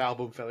 It is an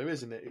album filler,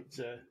 isn't it? It's,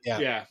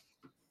 Yeah,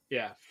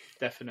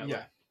 definitely.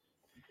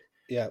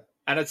 Yeah.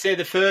 And I'd say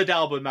the third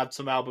album had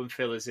some album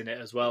fillers in it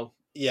as well.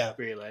 Yeah.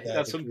 Really. It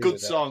had some good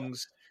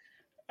songs.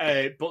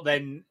 But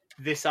then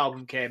this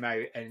album came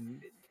out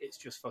and it's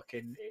just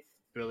fucking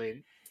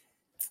brilliant.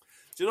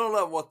 Do you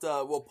know what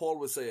Paul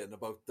was saying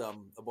about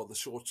the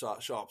short,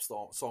 sharp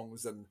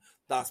songs, and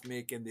that's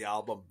making the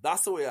album?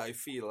 That's the way I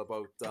feel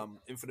about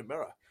Infinite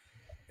Mirror.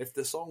 If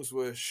the songs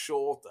were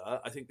shorter,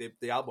 I think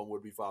the album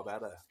would be far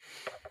better.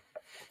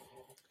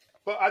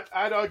 But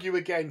I'd argue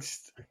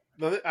against...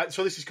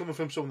 So this is coming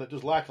from someone that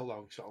does like a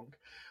long song.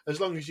 As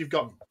long as you've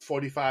got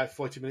 45,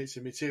 40 minutes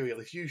of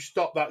material, if you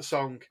stop that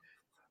song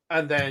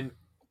and then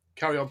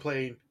carry on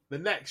playing the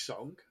next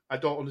song, I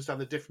don't understand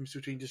the difference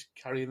between just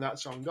carrying that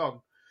song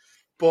on.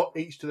 But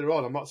each to their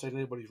own. I'm not saying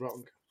anybody's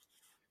wrong.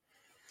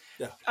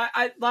 Yeah,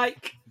 I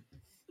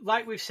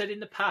like we've said in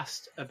the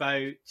past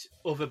about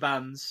other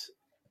bands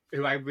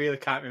who I really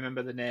can't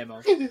remember the name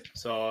of.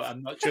 So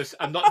I'm not just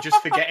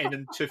forgetting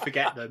them to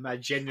forget them. I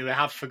genuinely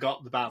have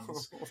forgot the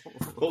bands.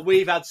 But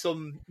we've had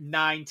some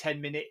 9-10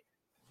 minute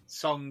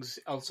songs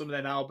on some of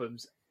them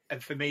albums,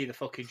 and for me they're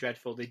fucking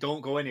dreadful. They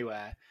don't go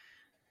anywhere.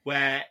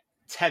 Where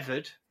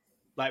Tethered,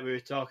 like we were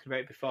talking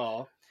about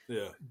before.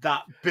 Yeah,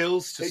 that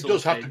builds to it something.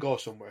 Does have to go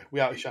somewhere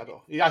without a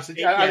shadow. It has to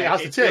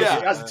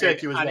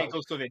take you as well. And it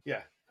goes something.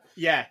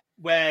 Yeah.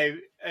 Where,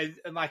 and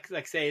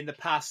like say in the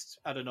past,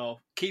 I don't know,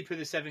 Keeper of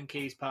the Seven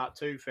Keys Part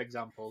 2, for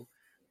example,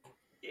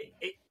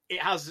 it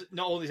has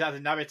not only has a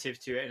narrative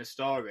to it and a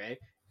story.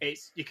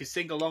 You can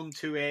sing along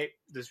to it.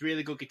 There's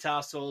really good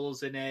guitar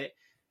solos in it.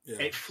 Yeah.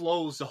 It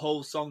flows. The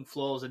whole song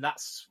flows, and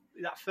that's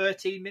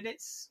 13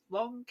 minutes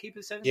long. Keeper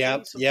of the Seven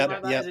Keys,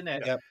 like that, isn't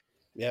it?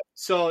 Yeah.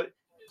 So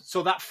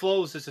that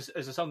flows as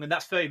a song, and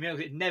that's 30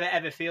 minutes. It never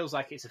ever feels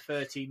like it's a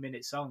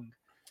 13-minute song.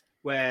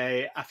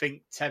 Where I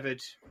think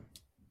Tethered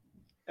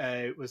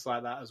was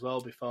like that as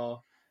well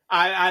before.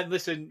 I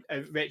listen,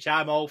 Rich.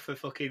 I'm all for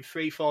fucking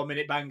 3-4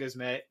 minute bangers,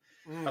 mate.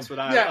 That's what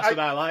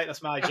I like.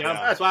 That's my jam.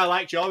 That's why I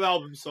liked your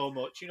album so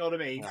much. You know what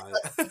I mean?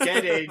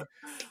 Get in,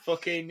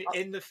 fucking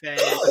in the face.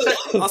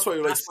 That's why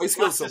you like Spice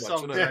Girls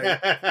so much, isn't it?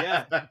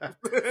 Yeah.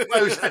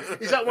 Oh,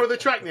 is that one of the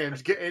track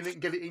names? Get in and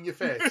get it in your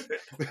face.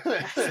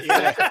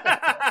 Yeah.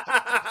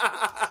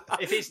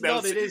 If it's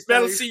not, it is.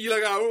 They'll see you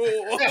like,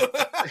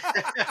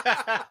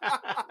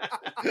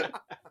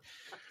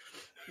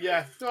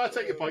 Yeah, no, I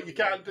take your point. You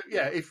can't.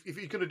 If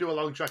you're going to do a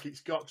long track,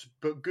 it's got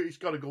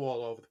to go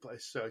all over the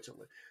place.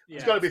 Certainly,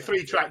 there's got to be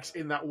 3 tracks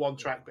in that one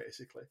track,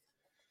 basically.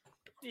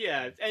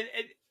 Yeah, and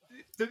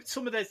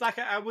some of this, like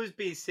I was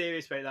being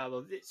serious about that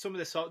though. Some of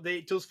the songs,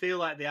 it does feel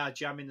like they are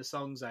jamming the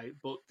songs out,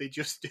 but they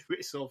just do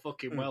it so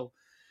fucking well.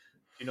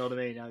 You know what I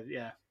mean?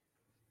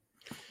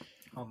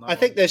 I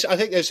think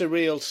there's a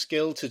real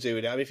skill to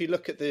doing it. I mean, if you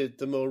look at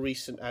the more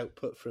recent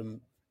output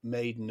from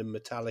Maiden and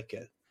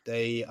Metallica,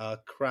 they are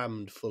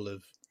crammed full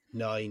of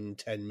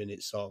 9-10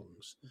 minute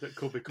songs. That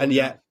could be cool. And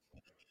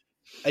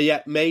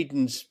yet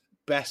Maiden's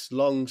best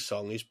long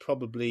song is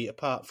probably,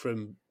 apart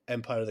from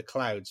Empire of the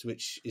Clouds,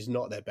 which is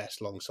not their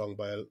best long song,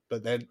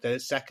 but their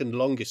second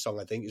longest song,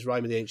 I think, is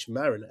Rime of the Ancient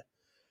Mariner,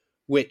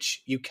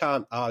 which you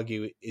can't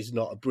argue is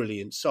not a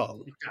brilliant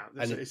song. You can't.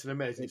 It's an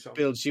amazing song. It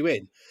builds you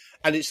in.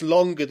 And it's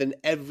longer than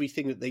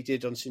everything that they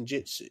did on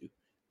Senjutsu.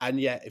 And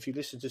yet, if you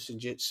listen to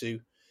Senjutsu,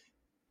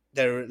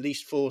 there are at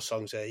least 4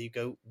 songs there. You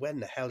go, when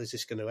the hell is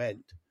this going to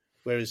end?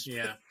 Whereas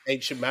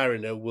Ancient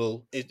Mariner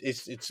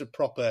it's a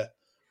proper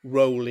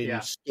rolling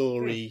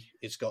story.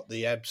 It's got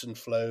the ebbs and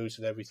flows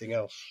and everything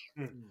else.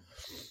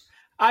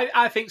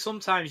 I think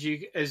sometimes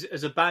you,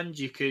 as a band,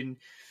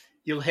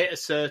 you'll hit a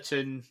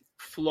certain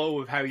flow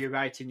of how you're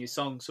writing your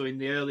songs. So in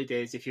the early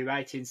days, if you're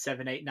writing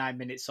 7, 8, 9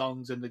 minute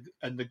songs and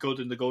they're good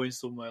and they're going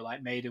somewhere,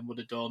 like Maiden would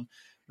have done,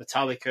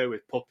 Metallica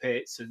with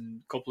Puppets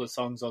and a couple of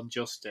songs on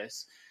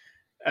Justice.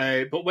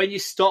 But when you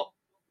stop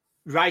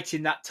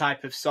writing that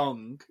type of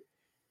song,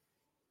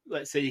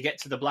 let's say you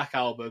get to the Black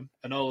Album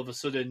and all of a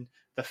sudden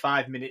the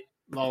 5 minute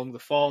long, the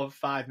 4,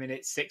 5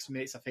 minutes, 6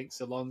 minutes, I think is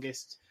the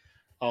longest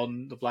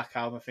on the Black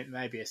Album. I think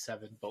maybe a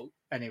 7, but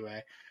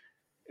anyway,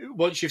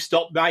 once you've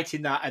stopped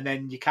writing that and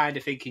then you're kind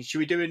of thinking, should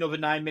we do another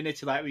 9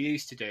 minutes like we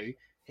used to do?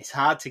 It's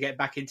hard to get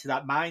back into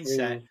that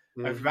mindset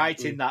of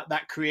writing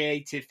that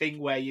creative thing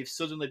where you've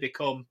suddenly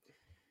become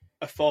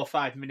a 4 or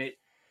 5 minute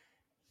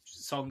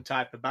song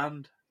type of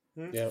band.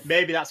 Yeah.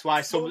 Maybe that's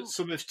why some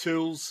of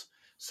Tool's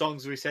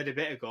songs we said a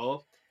bit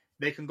ago,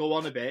 they can go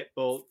on a bit,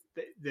 but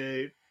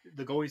they're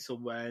going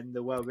somewhere and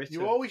they're well written.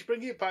 You always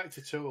bring it back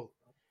to Tool.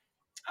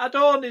 I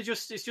don't. It's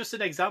just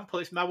an example.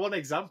 It's my one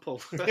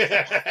example.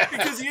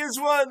 Because he is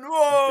one.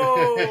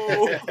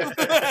 Whoa!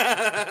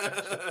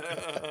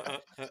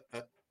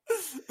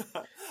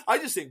 I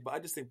just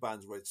think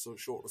bands write so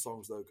shorter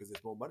songs though because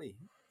there's more money.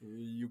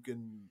 You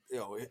can,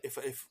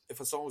 if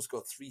a song's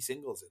got 3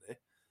 singles in it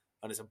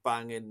and it's a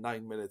banging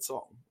 9 minute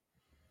song,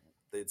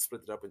 they'd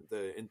split it up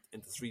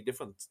into 3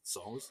 different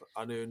songs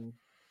and earn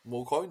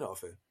more coin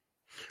off it.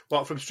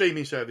 What, from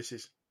streaming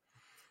services?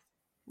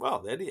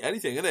 Well,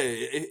 anything,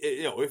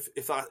 innit?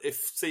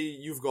 If say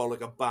you've got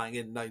like a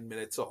banging 9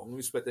 minute song,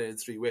 we split it in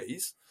 3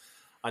 ways,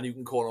 and you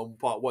can call them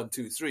part 1,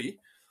 2, 3,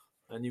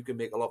 and you can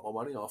make a lot more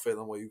money off it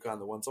than what you can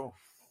the one song.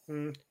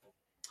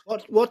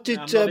 What did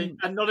I'm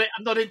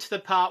not into the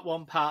part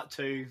 1, part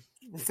 2.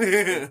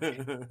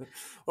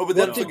 What about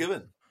the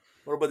Unforgiven?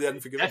 What about the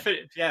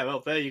Unforgiven? Yeah,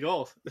 well, there you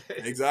go.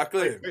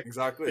 Exactly.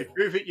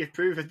 You've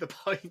proven the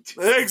point.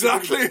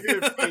 Exactly.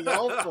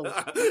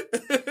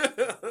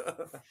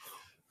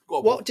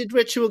 What did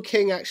Ritual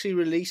King actually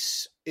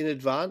release in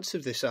advance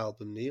of this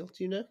album, Neil?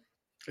 Do you know?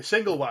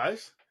 Single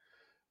wise?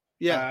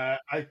 Yeah.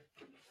 I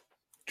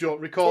don't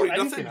recall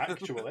anything,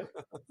 actually.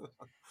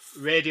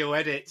 Radio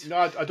edit. No,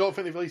 I don't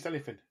think they've released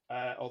anything.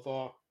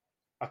 Although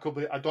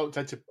I don't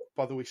tend to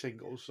bother with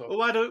singles. So. Well,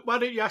 why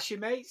don't you ask your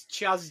mates,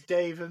 Chaz,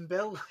 Dave, and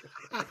Bill?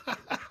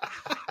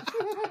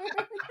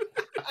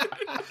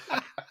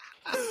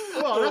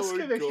 Well, ask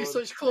him if you're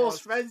such close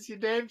friends. You're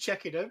name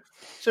checking them.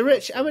 So,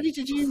 Rich, how many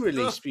did you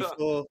release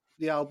before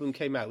the album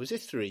came out? Was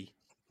it 3?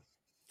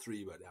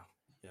 3, but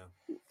yeah.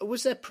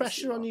 Was there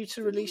pressure on you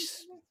to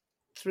release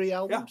 3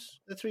 albums?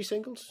 The 3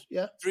 singles?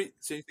 Yeah. 3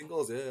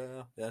 singles.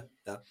 Yeah.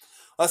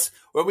 That's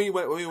when we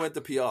went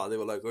to PR. They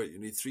were like, "Right, you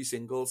need 3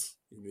 singles.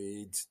 You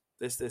need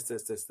this,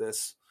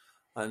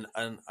 and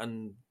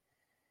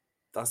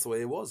that's the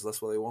way it was.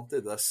 That's what they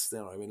wanted. That's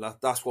I mean,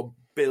 that's what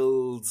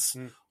builds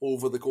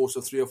over the course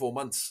of 3 or 4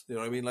 months. You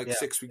know what I mean? Like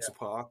 6 weeks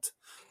apart,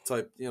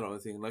 type.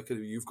 Thing like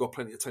you've got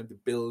plenty of time to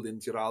build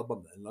into your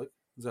album. Then,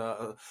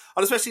 and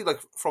especially like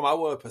from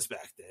our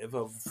perspective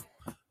of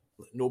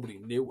nobody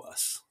knew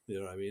us. You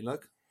know what I mean?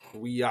 Like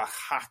we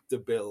had to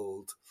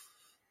build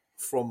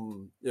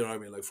from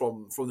like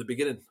from the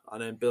beginning,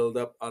 and then build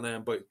up, and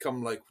then by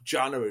come like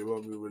January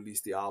when we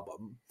released the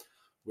album.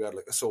 We had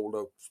like a sold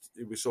out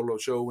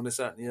show and this,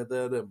 that, and the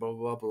other, and blah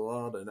blah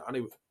blah,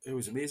 and it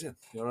was amazing.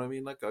 You know what I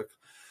mean? Like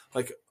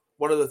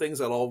one of the things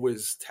I'll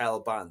always tell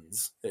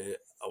bands,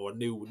 or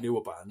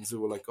newer bands who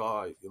were like,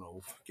 I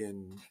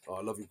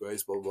love you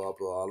guys, blah blah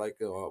blah.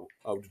 Like,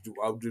 how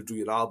do you do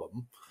your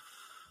album?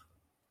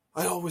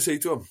 I always say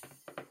to them,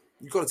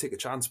 you got to take a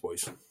chance,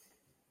 boys.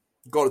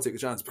 You got to take a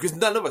chance because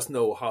none of us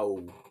know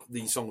how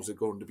these songs are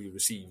going to be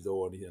received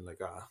or anything like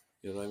that.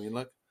 You know what I mean?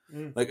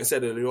 Like I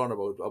said earlier on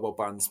about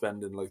bands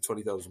spending like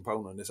 £20,000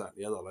 on this, that,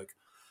 and the other, like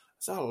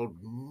it's a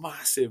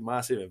massive,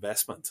 massive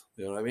investment.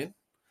 You know what I mean?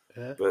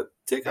 Yeah. But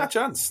take that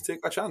chance,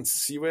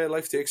 see where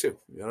life takes you.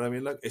 You know what I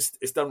mean? Like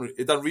it's done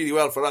really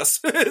well for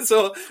us,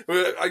 so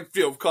I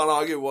can't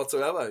argue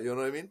whatsoever. You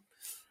know what I mean?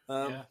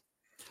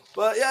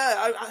 But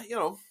yeah,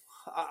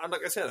 and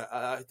like I said,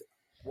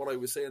 what I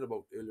was saying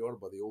about earlier on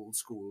about the old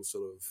school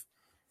sort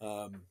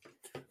of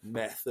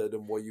method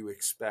and what you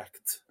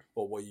expect.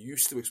 Or what you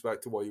used to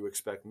expect to what you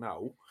expect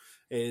now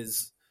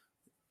is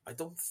I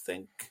don't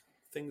think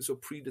things were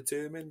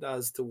predetermined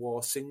as to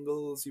what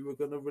singles you were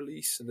going to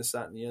release and this,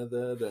 that, and the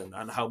other,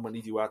 and how many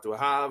you had to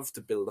have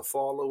to build a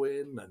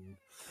following,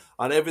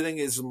 and everything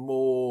is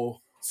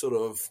more sort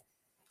of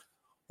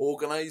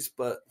organised,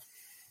 but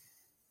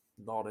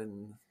not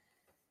in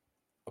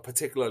a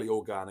particularly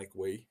organic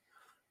way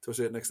to a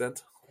certain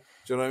extent.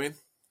 Do you know what I mean?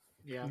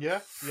 Yeah. You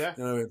know what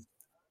I mean?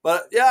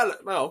 But yeah,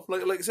 no,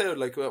 like I said,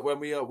 like when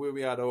we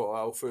had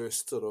our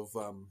first sort of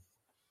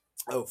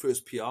our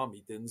first PR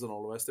meetings and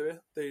all the rest of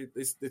it,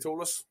 they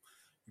told us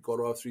you got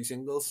to have 3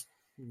 singles.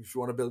 If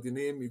you want to build your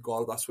name,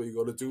 that's what you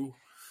got to do.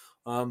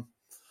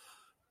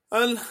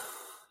 And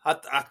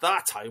at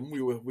that time,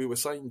 we were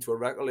signed to a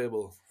record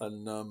label,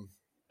 and I'm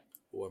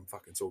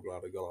fucking so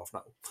glad I got off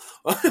now.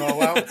 Oh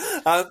wow!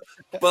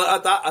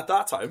 But at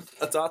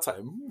that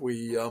time,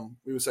 we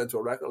were sent to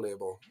a record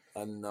label,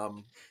 and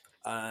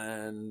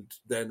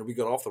then we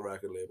got off the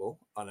record label,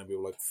 and then we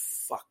were like,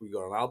 "Fuck, we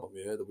got an album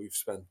here that we've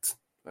spent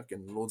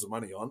fucking loads of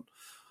money on.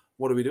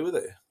 What do we do with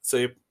it?"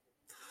 So,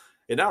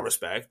 in that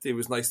respect, it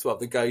was nice to have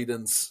the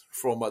guidance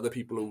from other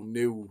people who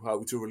knew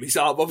how to release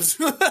albums.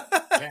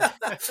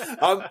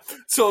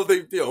 So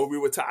we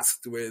were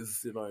tasked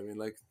with,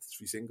 like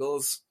 3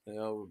 singles,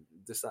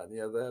 this, that, and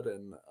the other,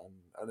 and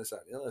this,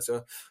 that, and the other.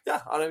 So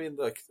yeah, and I mean,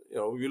 like,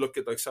 you look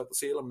at like South of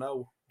Salem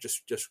now,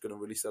 just going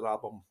to release that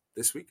album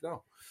this week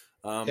now.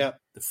 The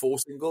 4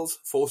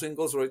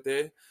 singles right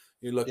there.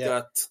 You look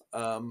at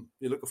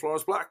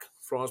Florence Black.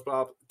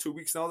 2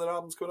 weeks now, their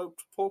album's coming out,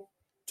 Paul.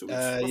 2 weeks.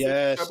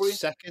 February.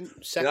 Second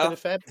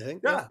of Feb, I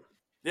think.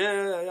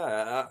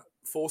 Yeah.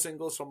 4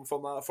 singles from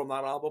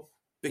that album,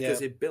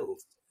 because it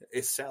builds,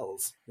 it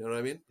sells. You know what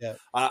I mean? Yeah.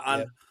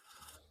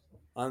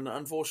 And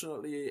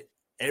unfortunately,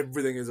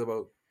 everything is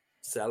about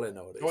selling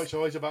nowadays. Oh, it's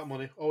always about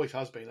money. Always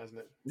has been, hasn't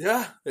it?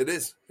 Yeah, it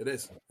is.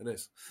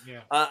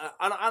 Yeah.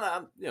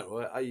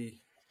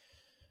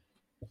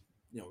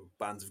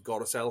 Bands have got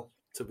to sell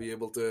to be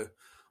able to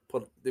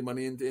put the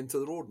money into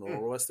the road and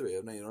all the rest of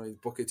it.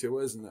 And, book your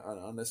tours and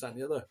this, that,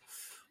 and the other.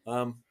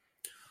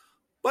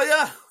 But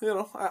yeah,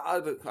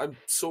 I'm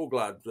so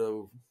glad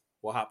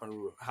what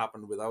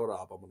happened with our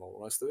album and all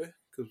the rest of it,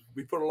 because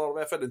we put a lot of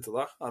effort into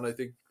that, and I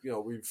think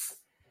we've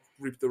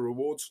reaped the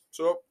rewards.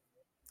 So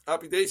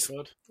happy days.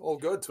 Good. All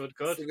good.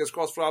 Good. Fingers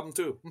crossed for album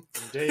 2.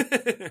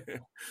 Indeed.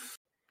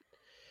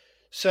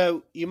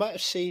 So you might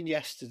have seen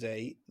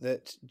yesterday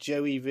that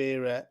Joey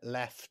Vera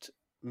left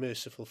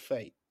Merciful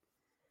Fate.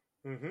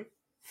 Mm-hmm.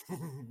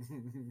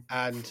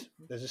 And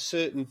there's a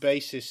certain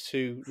bassist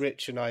who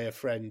Rich and I are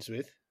friends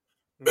with,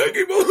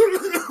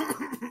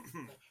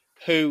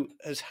 who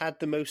has had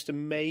the most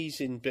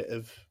amazing bit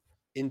of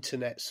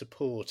internet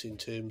support in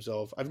terms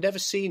of, I've never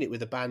seen it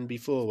with a band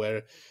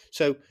before,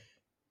 so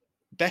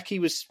Becky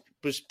was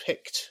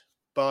picked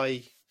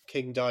by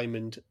King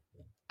Diamond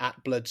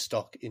at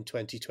Bloodstock in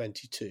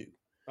 2022.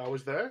 I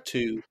was there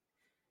to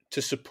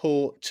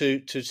support,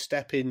 to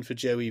step in for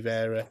Joey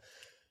Vera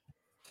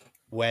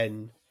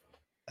when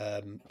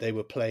they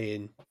were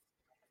playing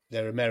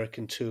their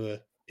American tour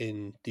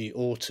in the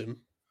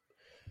autumn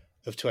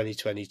of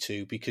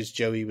 2022, because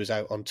Joey was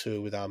out on tour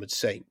with Armored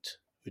Saint,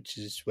 which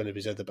is one of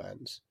his other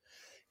bands.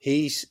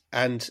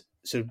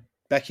 So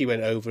Becky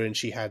went over and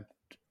she had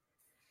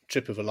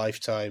trip of a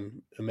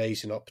lifetime,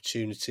 amazing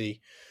opportunity,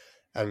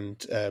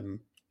 and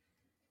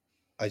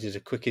I did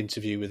a quick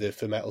interview with her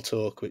for Metal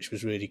Talk, which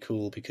was really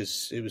cool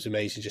because it was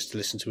amazing just to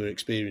listen to her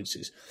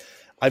experiences.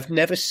 I've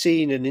never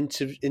seen an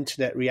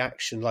internet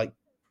reaction like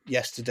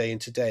yesterday and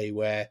today,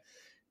 where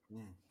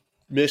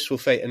Merciful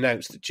Fate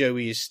announced that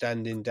Joey is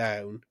standing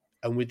down,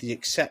 and with the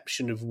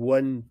exception of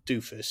one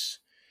doofus,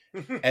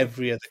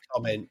 every other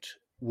comment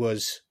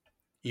was,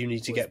 "You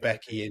need to get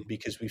Becky in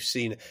because we've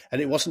seen it."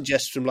 And it wasn't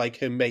just from like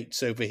her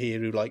mates over here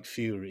who like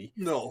Fury.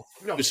 No.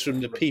 It was from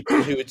the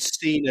people who had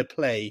seen her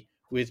play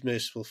with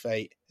Merciful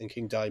Fate and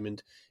King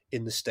Diamond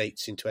in the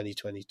States in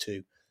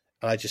 2022.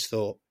 And I just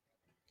thought,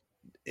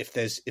 if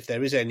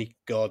there is any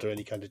God or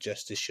any kind of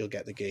justice, she'll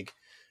get the gig,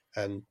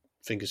 and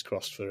fingers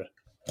crossed for her.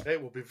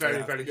 It will be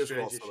very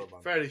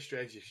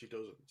strange if she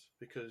doesn't,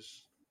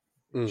 because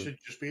it should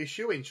just be a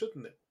shoo-in,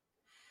 shouldn't it?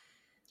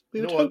 We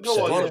would hope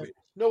so.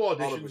 No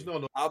auditions,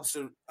 no.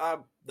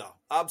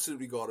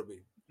 Absolutely gotta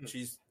be.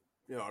 She's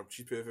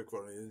perfect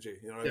for it, isn't she?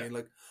 You know what I mean?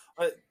 Like,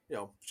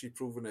 she's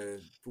proven her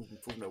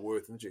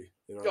worth, isn't she?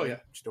 You know, yeah.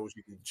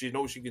 She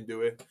knows she can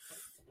do it.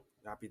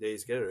 Happy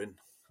days, get her in.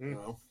 You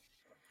know,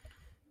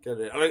 get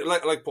her in.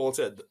 Like Paul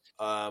said,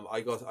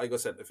 I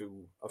got sent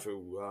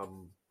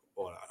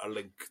a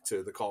link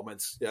to the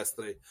comments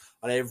yesterday,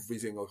 and every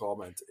single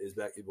comment is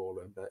Becky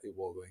Baldwin,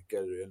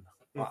 get her in.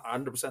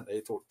 100%.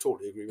 I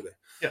totally agree with it.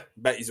 Yeah,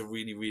 Betty's a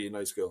really, really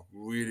nice girl.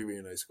 Really,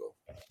 really nice girl.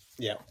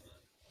 Yeah.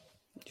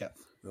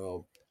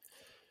 So,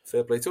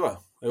 fair play to her.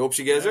 I hope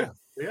she gets it.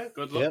 Yeah,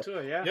 good luck to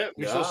her. Yeah,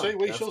 we shall see.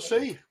 We shall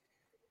see.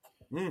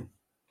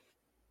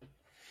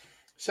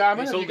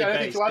 Simon, have you got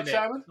anything to add,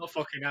 Simon? Not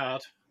fucking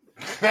hard.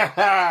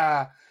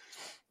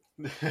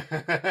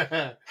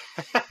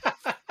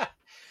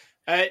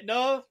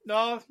 No,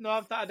 I've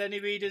not had any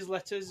readers'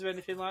 letters or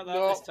anything like that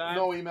this time.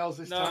 No emails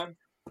this time.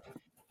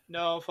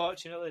 No,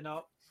 unfortunately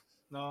not.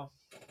 No.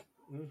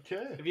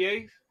 Okay. Have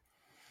you?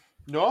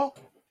 No,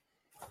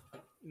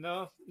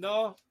 no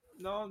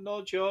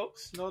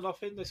jokes, no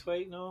nothing this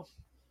week. No,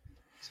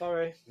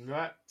 sorry.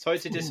 Right. Sorry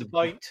to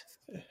disappoint.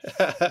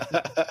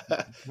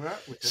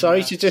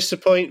 Sorry to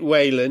disappoint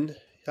Waylon,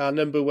 our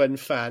number one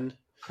fan.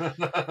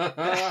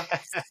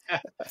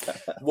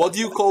 What do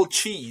you call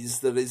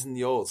cheese that isn't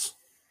yours?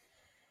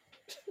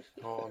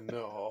 Oh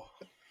no.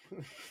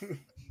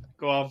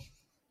 Go on.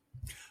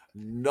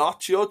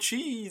 Not your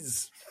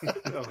cheese.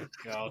 Oh,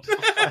 God.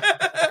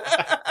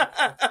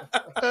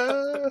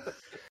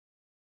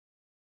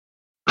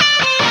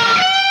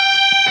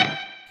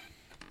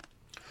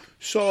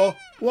 So,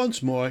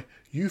 once more,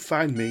 you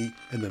find me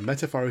in the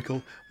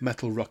metaphorical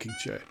metal rocking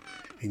chair,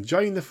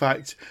 enjoying the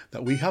fact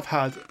that we have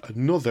had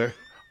another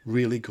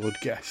really good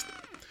guest.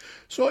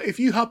 So if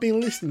you have been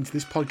listening to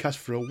this podcast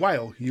for a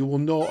while, you will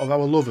know of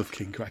our love of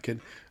King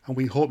Kraken, and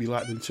we hope you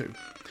like them too.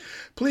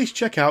 Please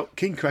check out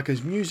King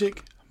Kraken's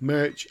music,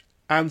 merch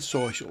and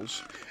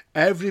socials.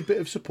 Every bit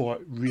of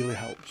support really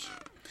helps.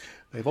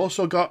 They've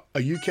also got a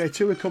UK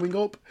tour coming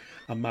up,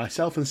 and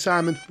myself and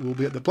Simon will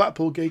be at the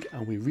Blackpool gig,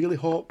 and we really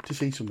hope to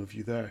see some of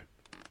you there.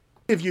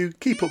 If you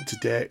keep up to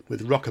date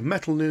with rock and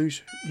metal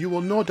news, you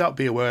will no doubt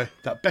be aware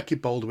that Becky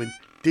Baldwin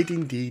did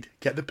indeed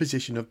get the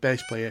position of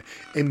bass player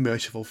in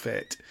Merciful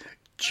Fate.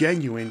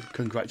 Genuine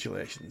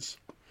congratulations.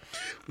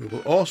 We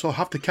will also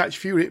have to catch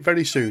Fury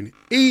very soon,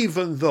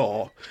 even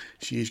though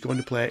she is going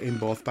to play in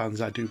both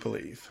bands, I do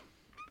believe.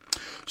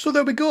 So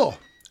there we go.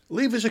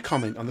 Leave us a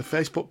comment on the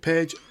Facebook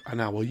page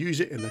and I will use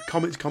it in the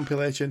comments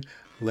compilation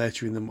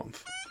later in the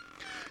month.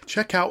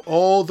 Check out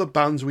all the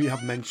bands we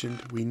have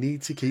mentioned. We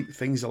need to keep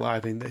things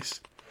alive in this.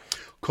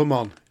 Come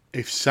on,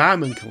 if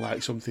Simon can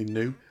like something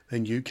new,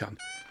 then you can.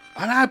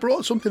 And I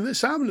brought something that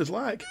Simon is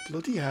like.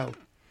 Bloody hell.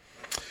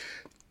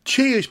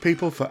 Cheers,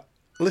 people, for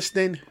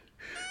listening.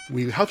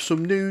 We have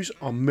some news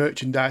on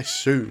merchandise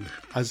soon,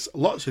 as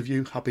lots of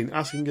you have been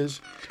asking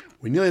us.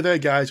 We're nearly there,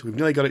 guys. We've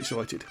nearly got it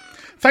sorted.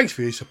 Thanks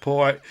for your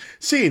support.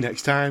 See you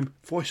next time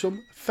for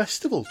some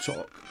festival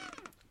talk.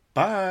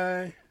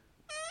 Bye.